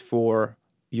values for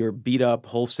your beat-up,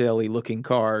 wholesale-y looking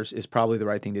cars is probably the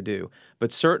right thing to do.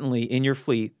 But certainly in your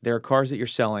fleet, there are cars that you're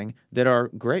selling that are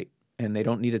great, and they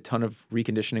don't need a ton of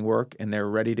reconditioning work, and they're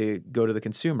ready to go to the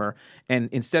consumer. And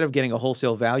instead of getting a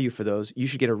wholesale value for those, you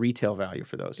should get a retail value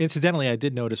for those. Incidentally, I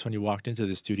did notice when you walked into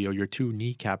the studio, your 2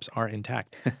 kneecaps are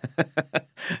intact.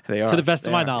 They are. To the best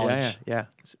of my knowledge. Yeah.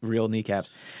 It's real kneecaps.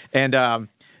 And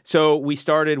so we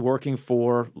started working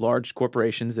for large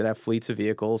corporations that have fleets of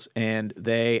vehicles, and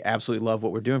they absolutely love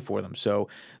what we're doing for them. So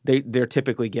they're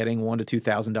typically getting $1,000 to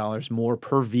 $2,000 more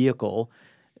per vehicle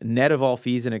net of all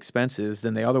fees and expenses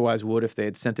than they otherwise would if they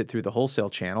had sent it through the wholesale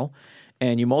channel.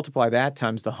 And you multiply that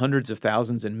times the hundreds of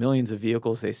thousands and millions of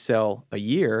vehicles they sell a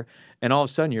year, and all of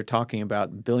a sudden you're talking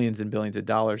about billions and billions of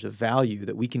dollars of value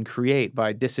that we can create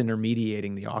by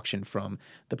disintermediating the auction from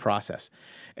the process.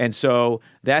 And so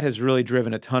that has really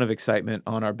driven a ton of excitement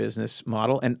on our business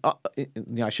model. And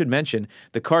I should mention,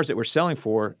 the cars that we're selling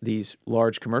for these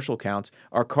large commercial accounts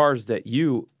are cars that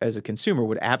you, as a consumer,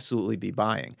 would absolutely be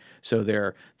buying. So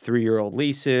they're 3-year-old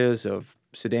leases of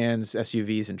sedans,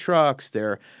 SUVs, and trucks.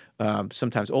 They're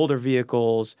sometimes older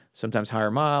vehicles, sometimes higher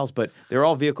miles, but they're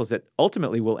all vehicles that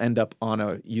ultimately will end up on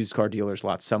a used car dealer's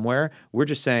lot somewhere. We're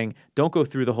just saying, don't go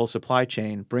through the whole supply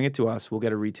chain, bring it to us, we'll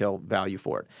get a retail value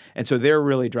for it. And so they're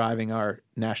really driving our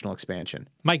national expansion.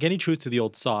 Mike, any truth to the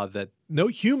old saw that no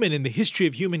human in the history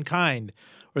of humankind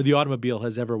or the automobile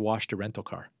has ever washed a rental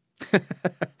car? Do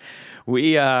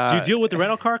you deal with the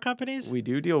rental car companies? We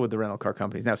do deal with the rental car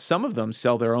companies. Now, some of them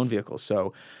sell their own vehicles.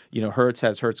 So, Hertz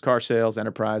has Hertz car sales,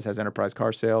 Enterprise has Enterprise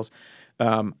car sales.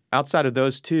 Outside of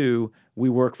those two, we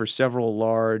work for several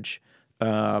large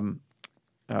rental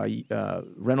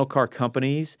car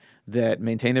companies that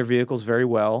maintain their vehicles very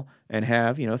well and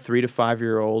have 3 to 5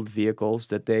 year old vehicles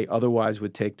that they otherwise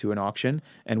would take to an auction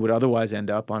and would otherwise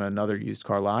end up on another used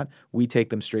car lot. We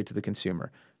take them straight to the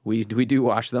consumer. We do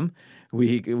wash them.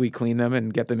 We clean them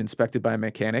and get them inspected by a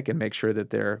mechanic and make sure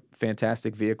that they're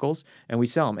fantastic vehicles, and we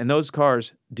sell them. And those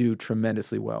cars do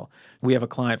tremendously well. We have a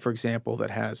client, for example,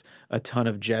 that has a ton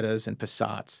of Jettas and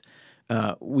Passats.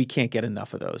 we can't get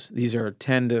enough of those. These are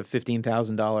 $10,000 to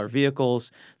 $15,000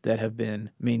 vehicles that have been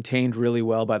maintained really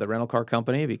well by the rental car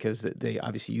company because they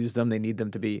obviously use them. They need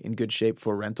them to be in good shape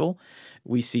for rental.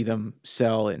 We see them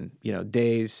sell in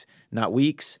days, not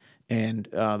weeks, and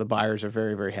the buyers are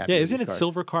very, very happy. Yeah, with isn't these it cars.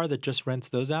 Silver Car that just rents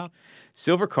those out?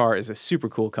 Silver Car is a super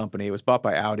cool company. It was bought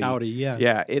by Audi. Audi, yeah.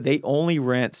 Yeah, they only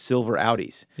rent silver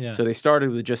Audis. Yeah. So they started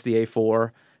with just the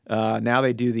A4. Now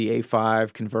they do the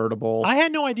A5 convertible. I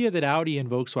had no idea that Audi and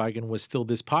Volkswagen was still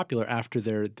this popular after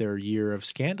their year of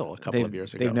scandal a couple of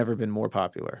years ago. They've never been more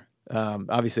popular.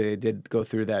 Obviously, they did go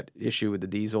through that issue with the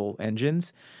diesel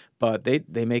engines, but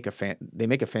they make a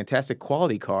fantastic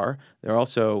quality car. They're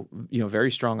also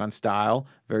very strong on style,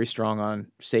 very strong on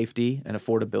safety and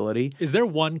affordability. Is there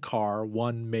one car,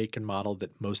 one make and model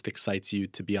that most excites you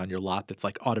to be on your lot that's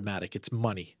like automatic? It's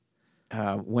money.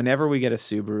 Whenever we get a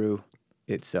Subaru,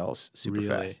 it sells super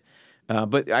fast.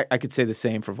 But I could say the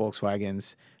same for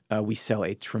Volkswagens. We sell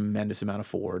a tremendous amount of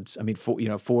Fords. I mean,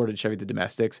 Ford and Chevy, the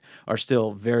domestics, are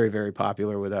still very, very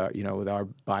popular with our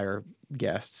buyer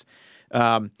guests.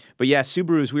 But yeah,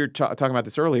 Subarus. We were talking about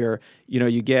this earlier.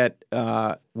 You get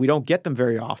we don't get them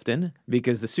very often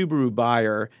because the Subaru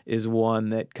buyer is one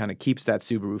that kind of keeps that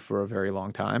Subaru for a very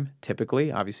long time.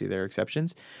 Typically, obviously there are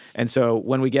exceptions, and so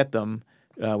when we get them,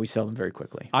 we sell them very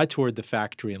quickly. I toured the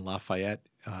factory in Lafayette,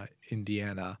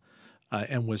 Indiana,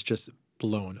 and was just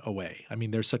blown away. I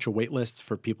mean, there's such a wait list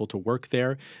for people to work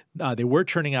there. They were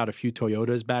churning out a few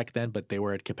Toyotas back then, but they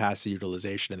were at capacity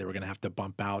utilization, and they were going to have to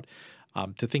bump out.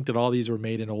 To think that all these were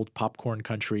made in old popcorn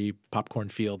country, popcorn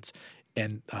fields.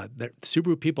 And the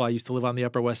Subaru people, I used to live on the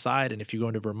Upper West Side, and if you go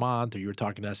into Vermont or you were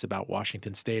talking to us about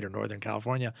Washington State or Northern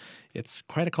California, it's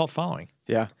quite a cult following.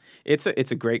 Yeah, it's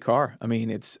a great car. I mean,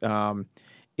 it's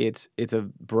a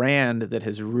brand that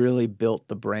has really built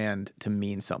the brand to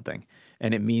mean something,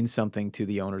 and it means something to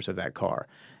the owners of that car.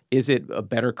 Is it a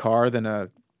better car than a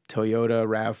Toyota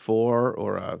RAV4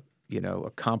 or a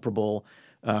comparable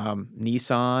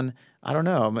Nissan? I don't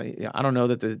know. I don't know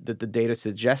that the data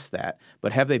suggests that,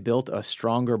 but have they built a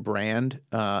stronger brand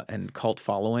and cult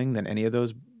following than any of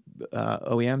those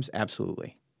OEMs?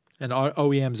 Absolutely. And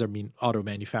OEMs mean auto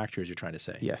manufacturers, you're trying to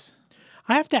say? Yes.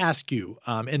 I have to ask you,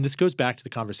 and this goes back to the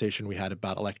conversation we had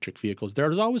about electric vehicles.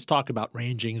 There's always talk about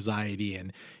range anxiety,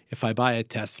 and if I buy a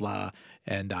Tesla,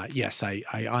 and yes, I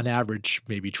on average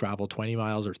maybe travel 20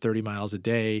 miles or 30 miles a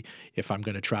day. If I'm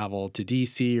going to travel to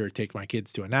D.C. or take my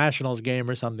kids to a Nationals game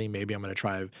or something, maybe I'm going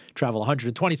to travel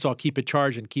 120, so I'll keep it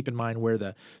charged and keep in mind where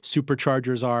the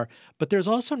superchargers are. But there's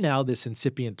also now this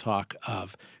incipient talk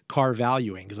of car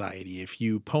value anxiety. If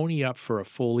you pony up for a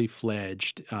fully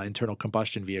fledged internal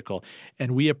combustion vehicle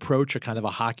and we approach a kind of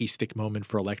a hockey stick moment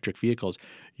for electric vehicles,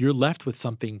 you're left with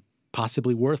something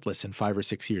possibly worthless in 5 or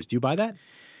 6 years. Do you buy that?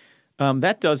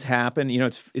 That does happen.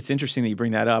 It's interesting that you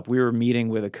bring that up. We were meeting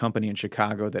with a company in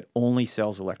Chicago that only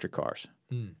sells electric cars.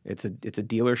 It's a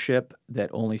dealership that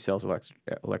only sells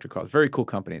electric cars. Very cool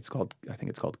company. I think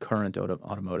it's called Current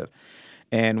Automotive.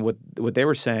 And what they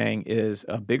were saying is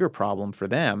a bigger problem for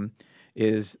them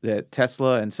is that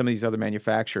Tesla and some of these other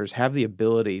manufacturers have the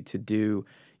ability to do,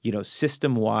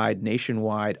 system-wide,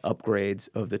 nationwide upgrades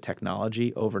of the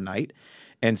technology overnight.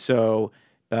 And so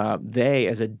they,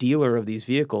 as a dealer of these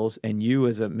vehicles, and you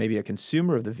as maybe a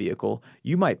consumer of the vehicle,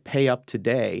 you might pay up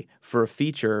today for a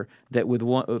feature that with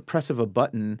one press of a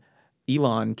button,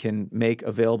 Elon can make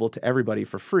available to everybody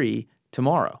for free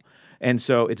tomorrow. And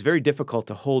so it's very difficult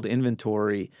to hold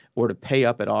inventory or to pay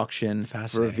up at auction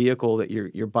for a vehicle that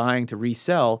you're buying to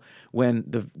resell when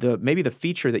maybe the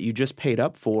feature that you just paid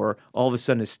up for all of a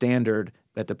sudden is standard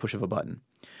at the push of a button.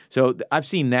 So I've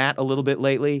seen that a little bit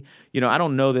lately. I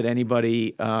don't know that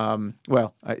anybody, I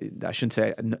shouldn't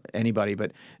say anybody,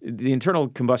 but the internal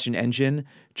combustion engine,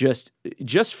 just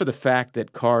for the fact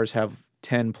that cars have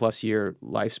 10-plus year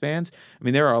lifespans. I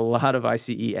mean, there are a lot of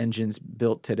ICE engines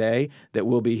built today that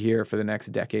will be here for the next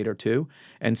decade or two.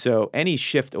 And so any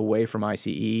shift away from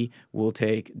ICE will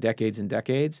take decades and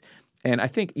decades. And I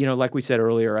think, like we said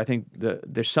earlier, I think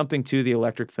there's something to the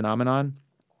electric phenomenon.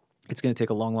 It's going to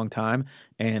take a long, long time.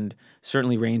 And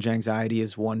certainly range anxiety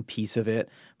is one piece of it.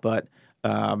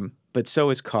 But so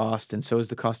is cost, and so is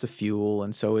the cost of fuel,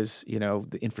 and so is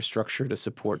the infrastructure to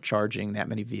support charging that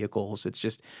many vehicles.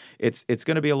 It's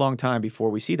going to be a long time before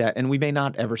we see that, and we may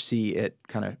not ever see it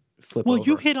kind of flip Well, over.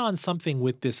 you hit on something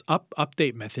with this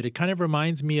update method. It kind of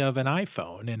reminds me of an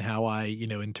iPhone and how I,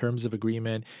 in terms of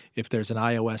agreement, if there's an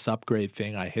iOS upgrade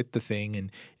thing, I hit the thing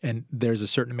and there's a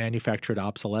certain manufactured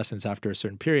obsolescence after a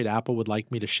certain period. Apple would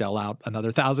like me to shell out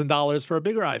another $1,000 for a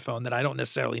bigger iPhone that I don't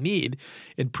necessarily need.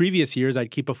 In previous years,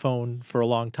 I'd keep a phone for a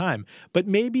long time. But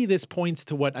maybe this points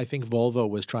to what I think Volvo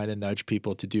was trying to nudge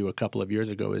people to do a couple of years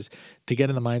ago, is to get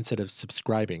in the mindset of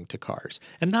subscribing to cars.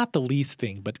 And not the lease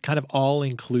thing, but kind of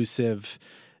all-inclusive.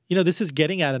 This is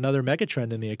getting at another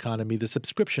megatrend in the economy, the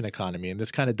subscription economy. And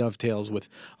this kind of dovetails with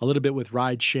a little bit with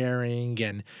ride sharing.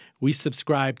 And we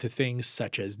subscribe to things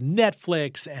such as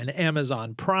Netflix and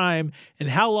Amazon Prime. And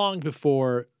how long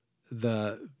before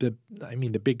the big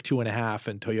 2.5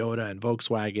 and Toyota and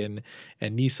Volkswagen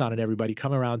and Nissan and everybody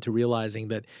come around to realizing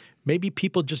that maybe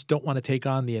people just don't want to take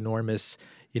on the enormous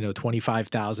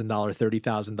 $25,000,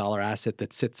 $30,000 asset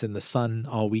that sits in the sun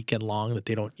all weekend long that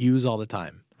they don't use all the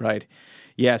time. Right.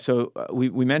 Yeah. So we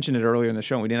mentioned it earlier in the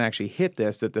show, and we didn't actually hit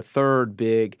this, that the third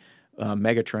big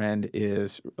mega trend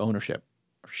is ownership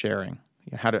or sharing.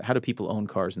 How do people own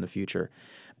cars in the future?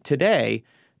 Today,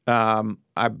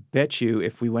 I bet you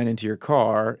if we went into your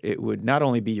car, it would not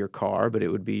only be your car, but it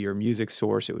would be your music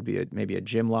source. It would be maybe a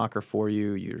gym locker for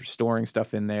you. You're storing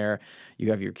stuff in there. You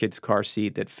have your kid's car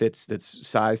seat that fits, that's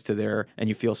sized to there, and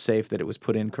you feel safe that it was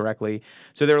put in correctly.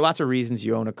 So there are lots of reasons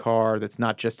you own a car that's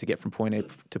not just to get from point A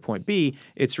to point B.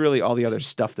 It's really all the other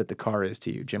stuff that the car is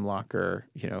to you: gym locker,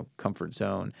 comfort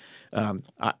zone.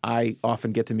 I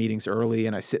often get to meetings early,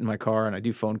 and I sit in my car and I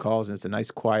do phone calls, and it's a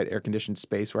nice, quiet, air-conditioned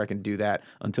space where I can do that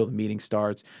until the meeting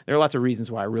starts. There are lots of reasons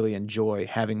why I really enjoy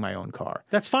having my own car.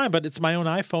 That's fine, but it's my own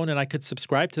iPhone, and I could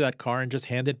subscribe to that car and just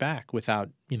hand it back without,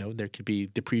 there could be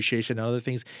depreciation and other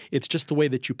things. It's just the way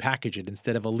that you package it.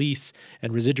 Instead of a lease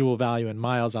and residual value in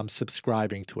miles, I'm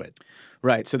subscribing to it.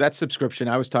 Right. So that's subscription.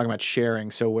 I was talking about sharing.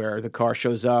 So where the car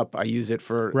shows up, I use it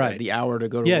for the hour to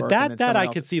go to work. Yeah, that I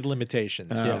could see the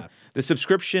limitations. The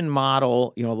subscription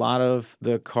model, a lot of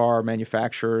the car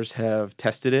manufacturers have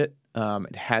tested it.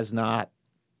 It has not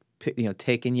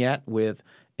taken yet with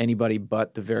anybody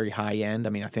but the very high end.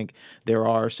 I mean, I think there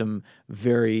are some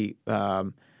very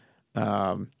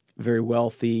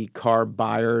wealthy car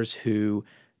buyers who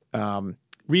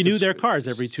renew their cars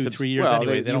every 2-3 years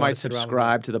anyway. You might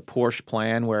subscribe to the Porsche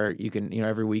plan where you can,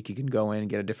 every week you can go in and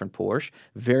get a different Porsche.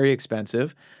 Very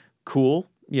expensive. Cool.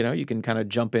 You can kind of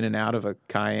jump in and out of a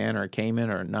Cayenne or a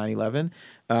Cayman or a 911.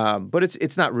 But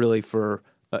it's not really for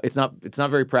it's not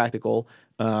very practical,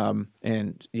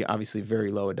 and obviously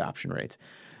very low adoption rates.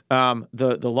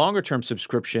 The longer term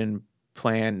subscription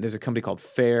plan, there's a company called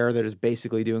Fair that is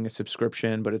basically doing a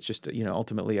subscription, but it's just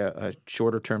ultimately a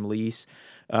shorter term lease.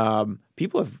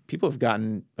 People have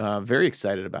gotten very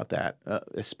excited about that,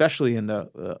 especially in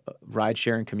the ride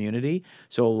sharing community.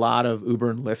 So a lot of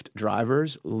Uber and Lyft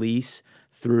drivers lease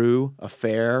through a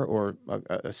Fair or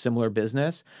a similar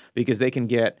business because they can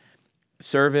get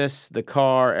service, the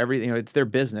car, everything. It's their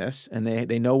business, and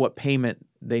they know what payment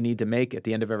they need to make at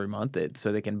the end of every month,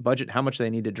 so they can budget how much they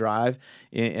need to drive.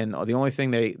 And the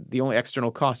only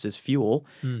external cost is fuel.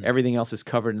 Everything else is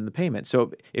covered in the payment.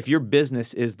 So if your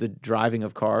business is the driving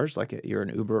of cars, like you're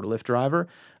an Uber or Lyft driver,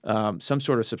 some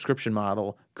sort of subscription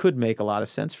model could make a lot of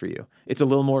sense for you. It's a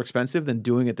little more expensive than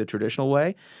doing it the traditional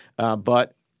way,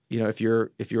 but if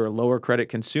you're a lower credit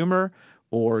consumer,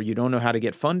 or you don't know how to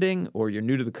get funding, or you're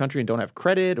new to the country and don't have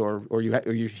credit, or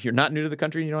you're not new to the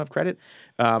country and you don't have credit,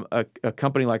 a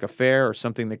company like a Fair or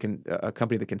a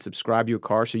company that can subscribe you a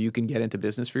car so you can get into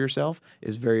business for yourself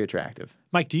is very attractive.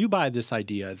 Mike, do you buy this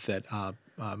idea that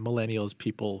millennials,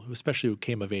 people, especially who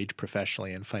came of age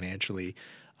professionally and financially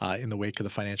in the wake of the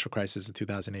financial crisis in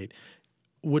 2008,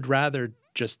 would rather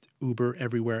just Uber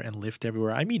everywhere and Lyft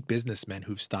everywhere? I meet businessmen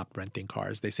who've stopped renting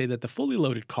cars. They say that the fully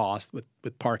loaded cost with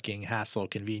parking, hassle,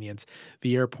 convenience,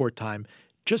 the airport time,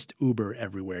 just Uber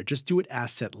everywhere. Just do it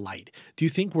asset light. Do you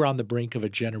think we're on the brink of a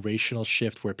generational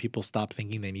shift where people stop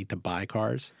thinking they need to buy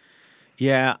cars?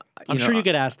 Yeah. I'm sure you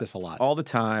get asked this a lot. All the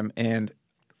time. And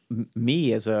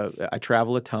I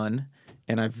travel a ton,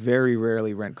 and I very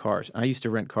rarely rent cars. I used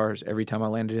to rent cars every time I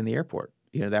landed in the airport.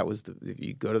 That was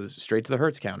you go straight to the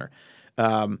Hertz counter.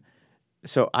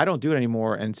 So I don't do it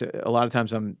anymore, and so a lot of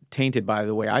times I'm tainted by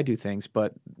the way I do things,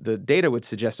 but the data would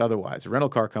suggest otherwise. The rental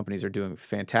car companies are doing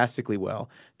fantastically well.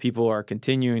 People are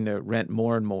continuing to rent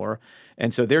more and more,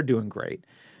 and so they're doing great.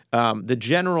 The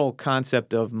general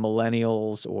concept of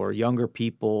millennials or younger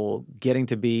people getting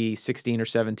to be 16 or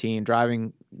 17,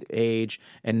 driving age,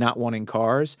 and not wanting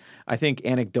cars, I think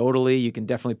anecdotally you can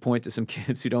definitely point to some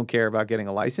kids who don't care about getting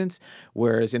a license,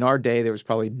 whereas in our day there was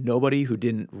probably nobody who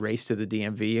didn't race to the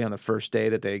DMV on the first day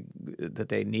that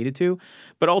they needed to.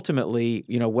 But ultimately,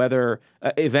 whether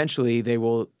eventually they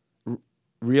will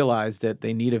realize that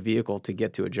they need a vehicle to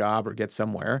get to a job or get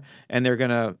somewhere, and they're going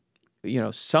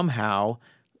to, somehow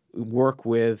work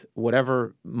with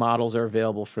whatever models are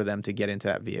available for them to get into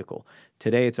that vehicle.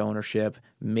 Today it's ownership,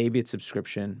 maybe it's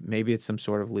subscription, maybe it's some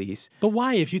sort of lease. But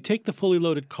why? If you take the fully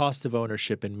loaded cost of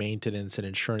ownership and maintenance and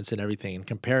insurance and everything and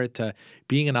compare it to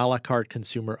being an a la carte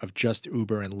consumer of just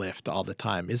Uber and Lyft all the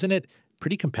time, isn't it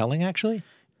pretty compelling actually?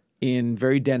 In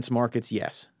very dense markets,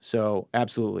 yes. So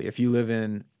absolutely. If you live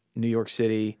in New York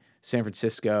City, San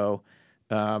Francisco,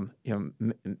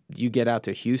 you get out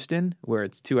to Houston, where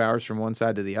it's 2 hours from one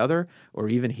side to the other, or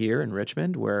even here in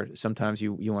Richmond, where sometimes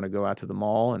you want to go out to the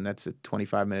mall, and that's a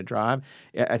 25-minute drive.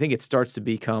 I think it starts to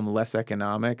become less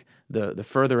economic the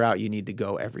further out you need to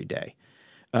go every day.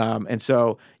 And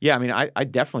so, yeah, I mean, I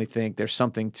definitely think there's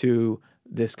something to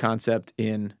this concept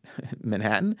in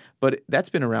Manhattan, but that's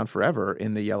been around forever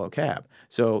in the yellow cab.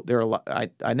 So there are a lot.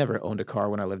 I never owned a car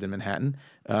when I lived in Manhattan,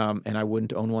 and I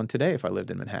wouldn't own one today if I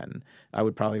lived in Manhattan. I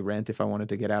would probably rent if I wanted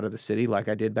to get out of the city, like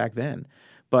I did back then.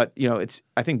 But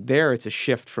I think it's a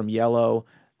shift from yellow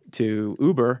to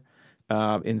Uber.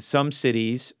 In some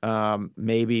cities,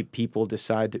 maybe people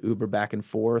decide to Uber back and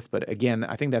forth, but again,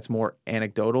 I think that's more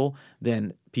anecdotal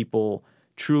than people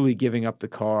truly giving up the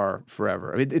car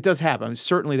forever. I mean, it does happen. I mean,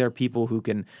 certainly there are people who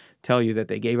can tell you that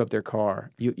they gave up their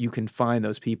car. You can find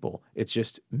those people. It's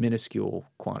just minuscule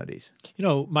quantities.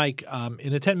 Mike, in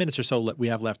the 10 minutes or so we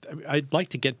have left, I'd like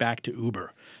to get back to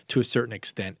Uber to a certain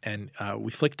extent. And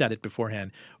we flicked at it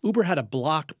beforehand. Uber had a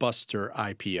blockbuster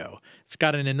IPO. It's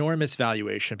got an enormous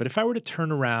valuation. But if I were to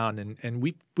turn around and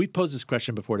we posed this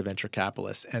question before to venture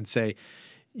capitalists and say,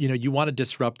 you want to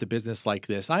disrupt a business like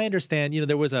this. I understand,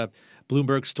 there was a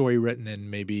Bloomberg story written in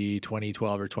maybe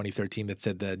 2012 or 2013 that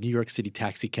said the New York City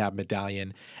taxi cab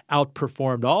medallion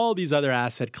outperformed all these other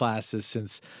asset classes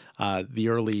since the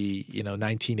early,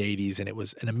 1980s. And it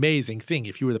was an amazing thing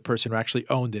if you were the person who actually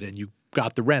owned it and you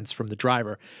got the rents from the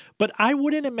driver. But I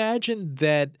wouldn't imagine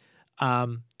that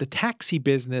the taxi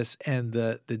business and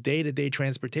the day-to-day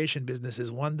transportation business is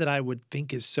one that I would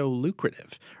think is so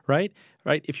lucrative, right?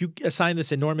 Right? If you assign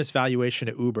this enormous valuation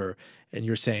to Uber and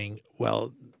you're saying,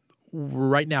 well, we're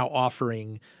right now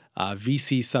offering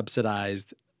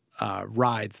VC-subsidized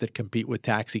rides that compete with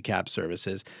taxi cab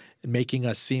services, making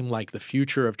us seem like the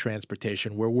future of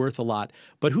transportation. We're worth a lot.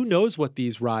 But who knows what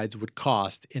these rides would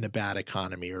cost in a bad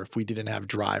economy, or if we didn't have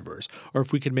drivers, or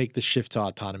if we could make the shift to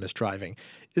autonomous driving.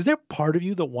 Is there part of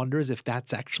you that wonders if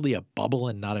that's actually a bubble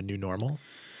and not a new normal?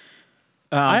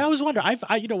 I always wonder.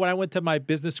 When I went to my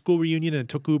business school reunion and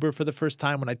took Uber for the first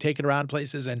time, when I take it around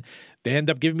places and they end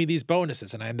up giving me these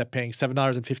bonuses and I end up paying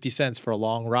 $7.50 for a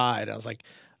long ride, I was like,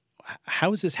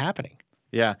 how is this happening?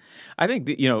 Yeah. I think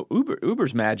that,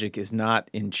 Uber's magic is not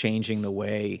in changing the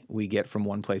way we get from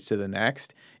one place to the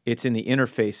next. It's in the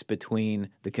interface between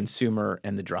the consumer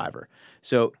and the driver.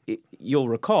 So you'll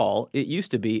recall, it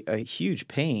used to be a huge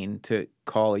pain to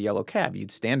call a yellow cab.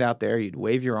 You'd stand out there, you'd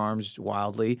wave your arms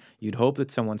wildly, you'd hope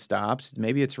that someone stops.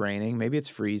 Maybe it's raining, maybe it's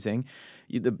freezing.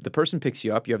 The person picks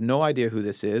you up. You have no idea who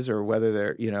this is or whether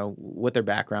they're, what their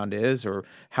background is or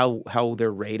how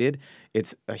they're rated.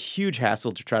 It's a huge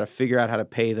hassle to try to figure out how to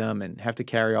pay them and have to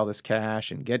carry all this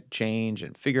cash and get change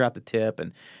and figure out the tip.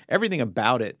 And everything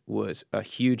about it was a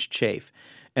huge chafe.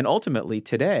 And ultimately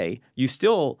today, you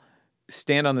still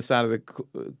stand on the side of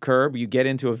the curb, you get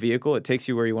into a vehicle, it takes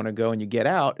you where you want to go, and you get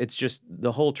out. It's just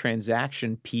the whole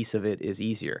transaction piece of it is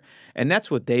easier. And that's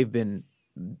what they've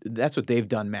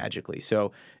done magically.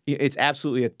 So it's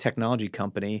absolutely a technology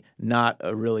company, not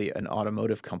really an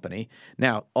automotive company.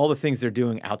 Now, all the things they're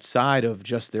doing outside of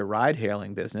just their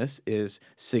ride-hailing business is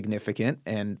significant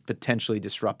and potentially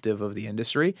disruptive of the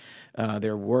industry.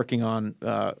 They're working on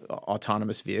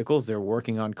autonomous vehicles. They're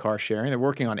working on car sharing. They're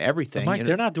working on everything. But Mike,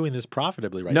 they're not doing this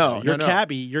profitably right now. Your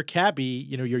cabbie,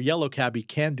 your yellow cabbie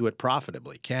can do it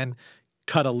profitably, can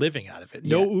cut a living out of it.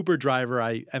 No Uber driver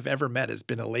I have ever met has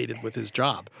been elated with his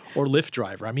job, or Lyft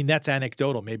driver. I mean, that's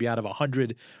anecdotal, maybe out of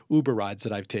 100 Uber rides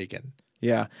that I've taken.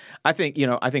 Yeah. I think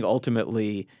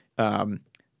ultimately,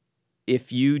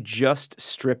 if you just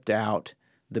stripped out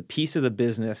the piece of the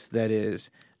business that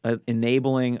is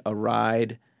enabling a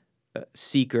ride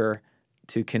seeker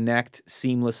to connect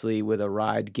seamlessly with a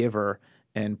ride giver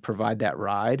and provide that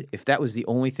ride, if that was the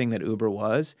only thing that Uber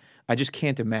was, I just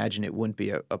can't imagine it wouldn't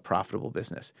be a profitable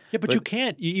business. Yeah, but you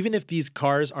can't. Even if these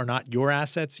cars are not your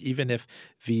assets, even if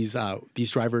these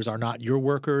drivers are not your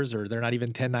workers or they're not even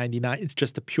 1099, it's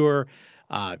just a pure,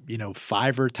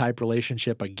 Fiverr type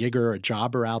relationship, a gigger, a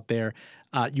jobber out there.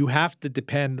 You have to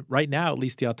depend right now. At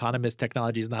least the autonomous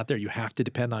technology is not there. You have to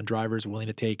depend on drivers willing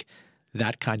to take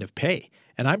that kind of pay.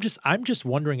 And I'm just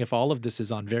wondering if all of this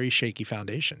is on very shaky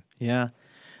foundation. Yeah.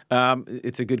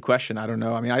 It's a good question. I don't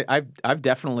know. I mean, I've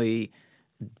definitely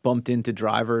bumped into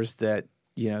drivers that,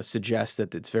 suggest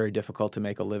that it's very difficult to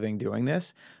make a living doing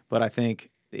this. But I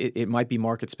think it might be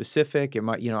market specific. It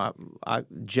might, I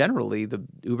generally the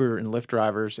Uber and Lyft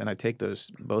drivers, and I take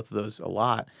both of those a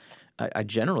lot. I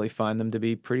generally find them to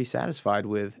be pretty satisfied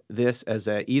with this as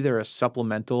either a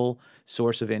supplemental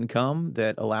source of income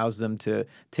that allows them to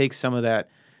take some of that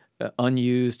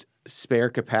unused spare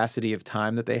capacity of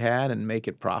time that they had and make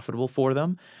it profitable for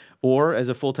them, or as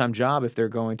a full-time job if they're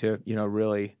going to,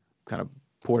 really kind of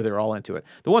pour their all into it.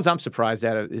 The ones I'm surprised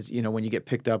at is, when you get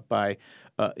picked up by,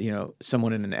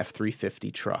 someone in an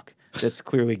F-350 truck that's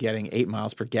clearly getting 8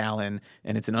 miles per gallon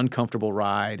and it's an uncomfortable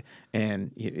ride.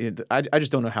 And I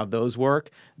just don't know how those work.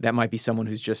 That might be someone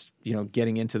who's just,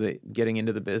 getting into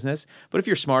the business. But if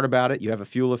you're smart about it, you have a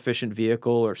fuel efficient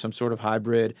vehicle or some sort of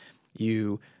hybrid,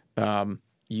 you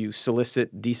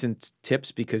solicit decent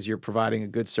tips because you're providing a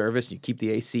good service. You keep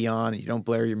the AC on and you don't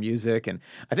blare your music. And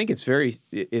I think it's very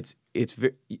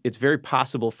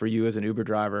possible for you as an Uber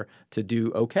driver to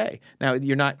do okay. Now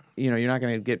you're not going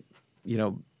to get,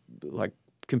 like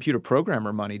computer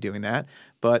programmer money doing that.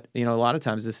 But, a lot of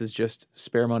times this is just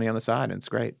spare money on the side and it's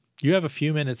great. You have a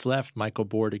few minutes left, Michael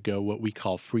Bor, to go what we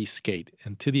call free skate.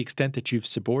 And to the extent that you've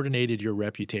subordinated your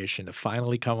reputation to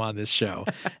finally come on this show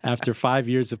after 5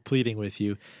 years of pleading with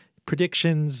you,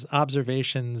 predictions,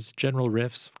 observations, general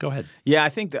riffs, go ahead. Yeah, I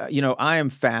think that, I am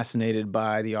fascinated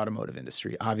by the automotive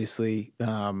industry. Obviously,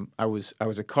 I was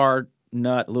a car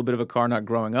nut, a little bit of a car nut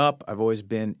growing up. I've always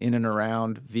been in and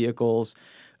around vehicles.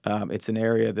 It's an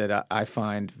area that I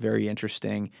find very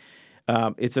interesting.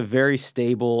 It's a very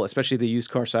stable, especially the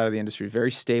used car side of the industry,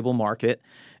 very stable market.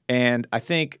 And I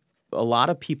think a lot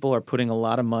of people are putting a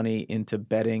lot of money into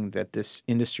betting that this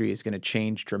industry is going to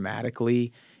change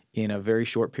dramatically in a very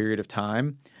short period of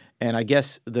time. And I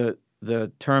guess the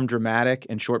term dramatic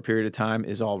and short period of time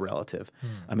is all relative.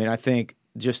 I mean, I think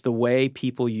just the way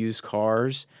people use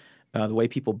cars, the way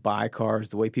people buy cars,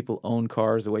 the way people own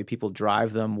cars, the way people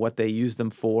drive them, what they use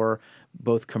them for,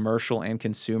 both commercial and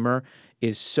consumer,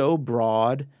 is so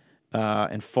broad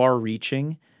and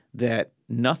far-reaching that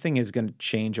nothing is going to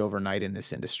change overnight in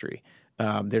this industry.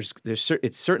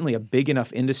 It's certainly a big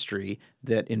enough industry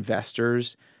that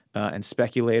investors and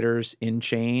speculators in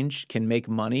change can make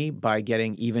money by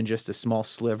getting even just a small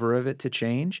sliver of it to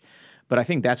change. But I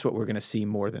think that's what we're going to see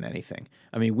more than anything.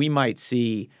 I mean, we might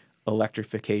see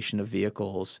electrification of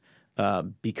vehicles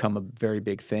become a very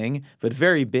big thing, but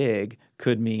very big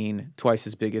could mean twice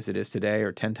as big as it is today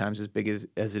or 10 times as big as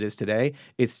it is today.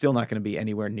 It's still not going to be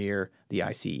anywhere near the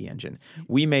ICE engine.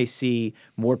 We may see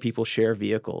more people share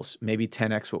vehicles, maybe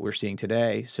 10x what we're seeing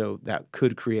today, so that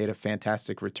could create a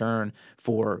fantastic return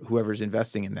for whoever's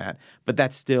investing in that. But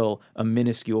that's still a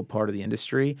minuscule part of the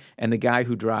industry, and the guy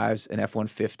who drives an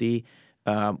F-150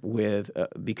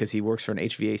 because he works for an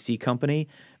HVAC company,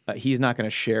 he's not going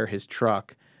to share his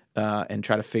truck and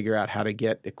try to figure out how to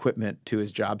get equipment to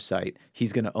his job site.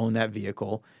 He's going to own that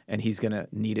vehicle, and he's going to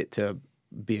need it to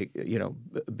be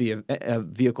a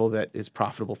vehicle that is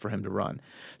profitable for him to run.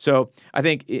 So I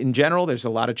think in general, there's a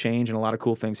lot of change and a lot of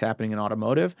cool things happening in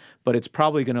automotive, but it's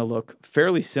probably going to look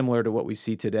fairly similar to what we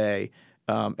see today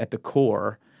at the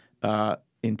core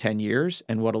in 10 years,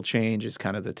 and what'll change is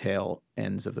kind of the tail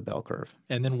ends of the bell curve.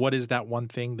 And then what is that one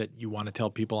thing that you want to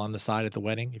tell people on the side at the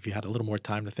wedding, if you had a little more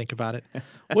time to think about it?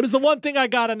 What is the one thing I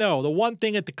got to know? The one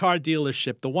thing at the car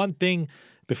dealership, the one thing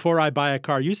before I buy a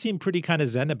car? You seem pretty kind of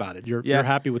zen about it. You're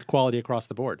happy with quality across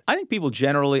the board. I think people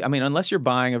generally, unless you're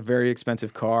buying a very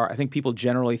expensive car, I think people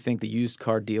generally think the used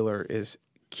car dealer is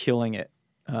killing it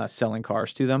selling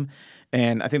cars to them.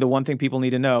 And I think the one thing people need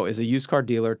to know is a used car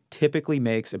dealer typically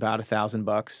makes about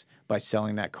 $1,000 by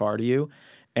selling that car to you.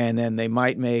 And then they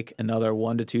might make another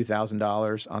 $1,000 to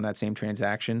 $2,000 on that same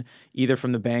transaction, either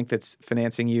from the bank that's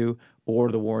financing you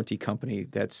or the warranty company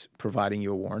that's providing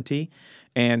you a warranty.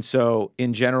 And so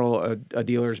in general, a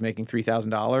dealer is making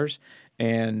 $3,000,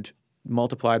 and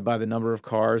multiplied by the number of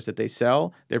cars that they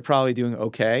sell, they're probably doing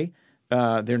okay.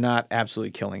 They're not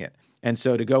absolutely killing it. And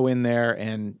so to go in there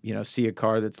and see a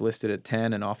car that's listed at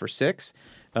 10 and offer 6,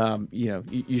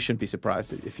 you shouldn't be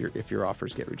surprised if your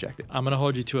offers get rejected. I'm going to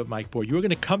hold you to it, Mike Bor. You were going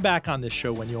to come back on this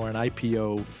show when you are an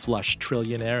IPO flush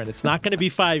trillionaire, and it's not going to be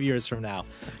 5 years from now.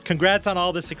 Congrats on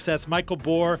all the success. Michael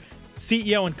Bor,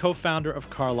 CEO and co-founder of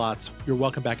CarLotz. You're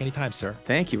welcome back anytime, sir.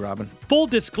 Thank you, Robin. Full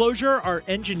disclosure, our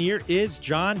engineer is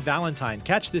John Valentine.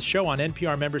 Catch this show on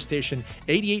NPR member station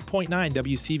 88.9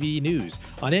 WCVE News,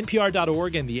 on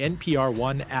NPR.org and the NPR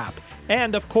One app,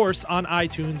 and of course on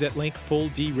iTunes at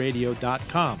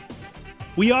linkfulldradio.com.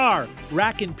 We are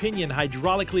rack and pinion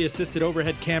hydraulically assisted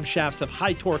overhead camshafts of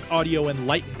high torque audio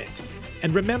enlightenment.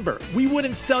 And remember, we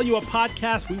wouldn't sell you a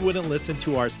podcast, we wouldn't listen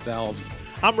to ourselves.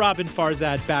 I'm Robin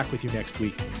Farzad, back with you next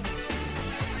week.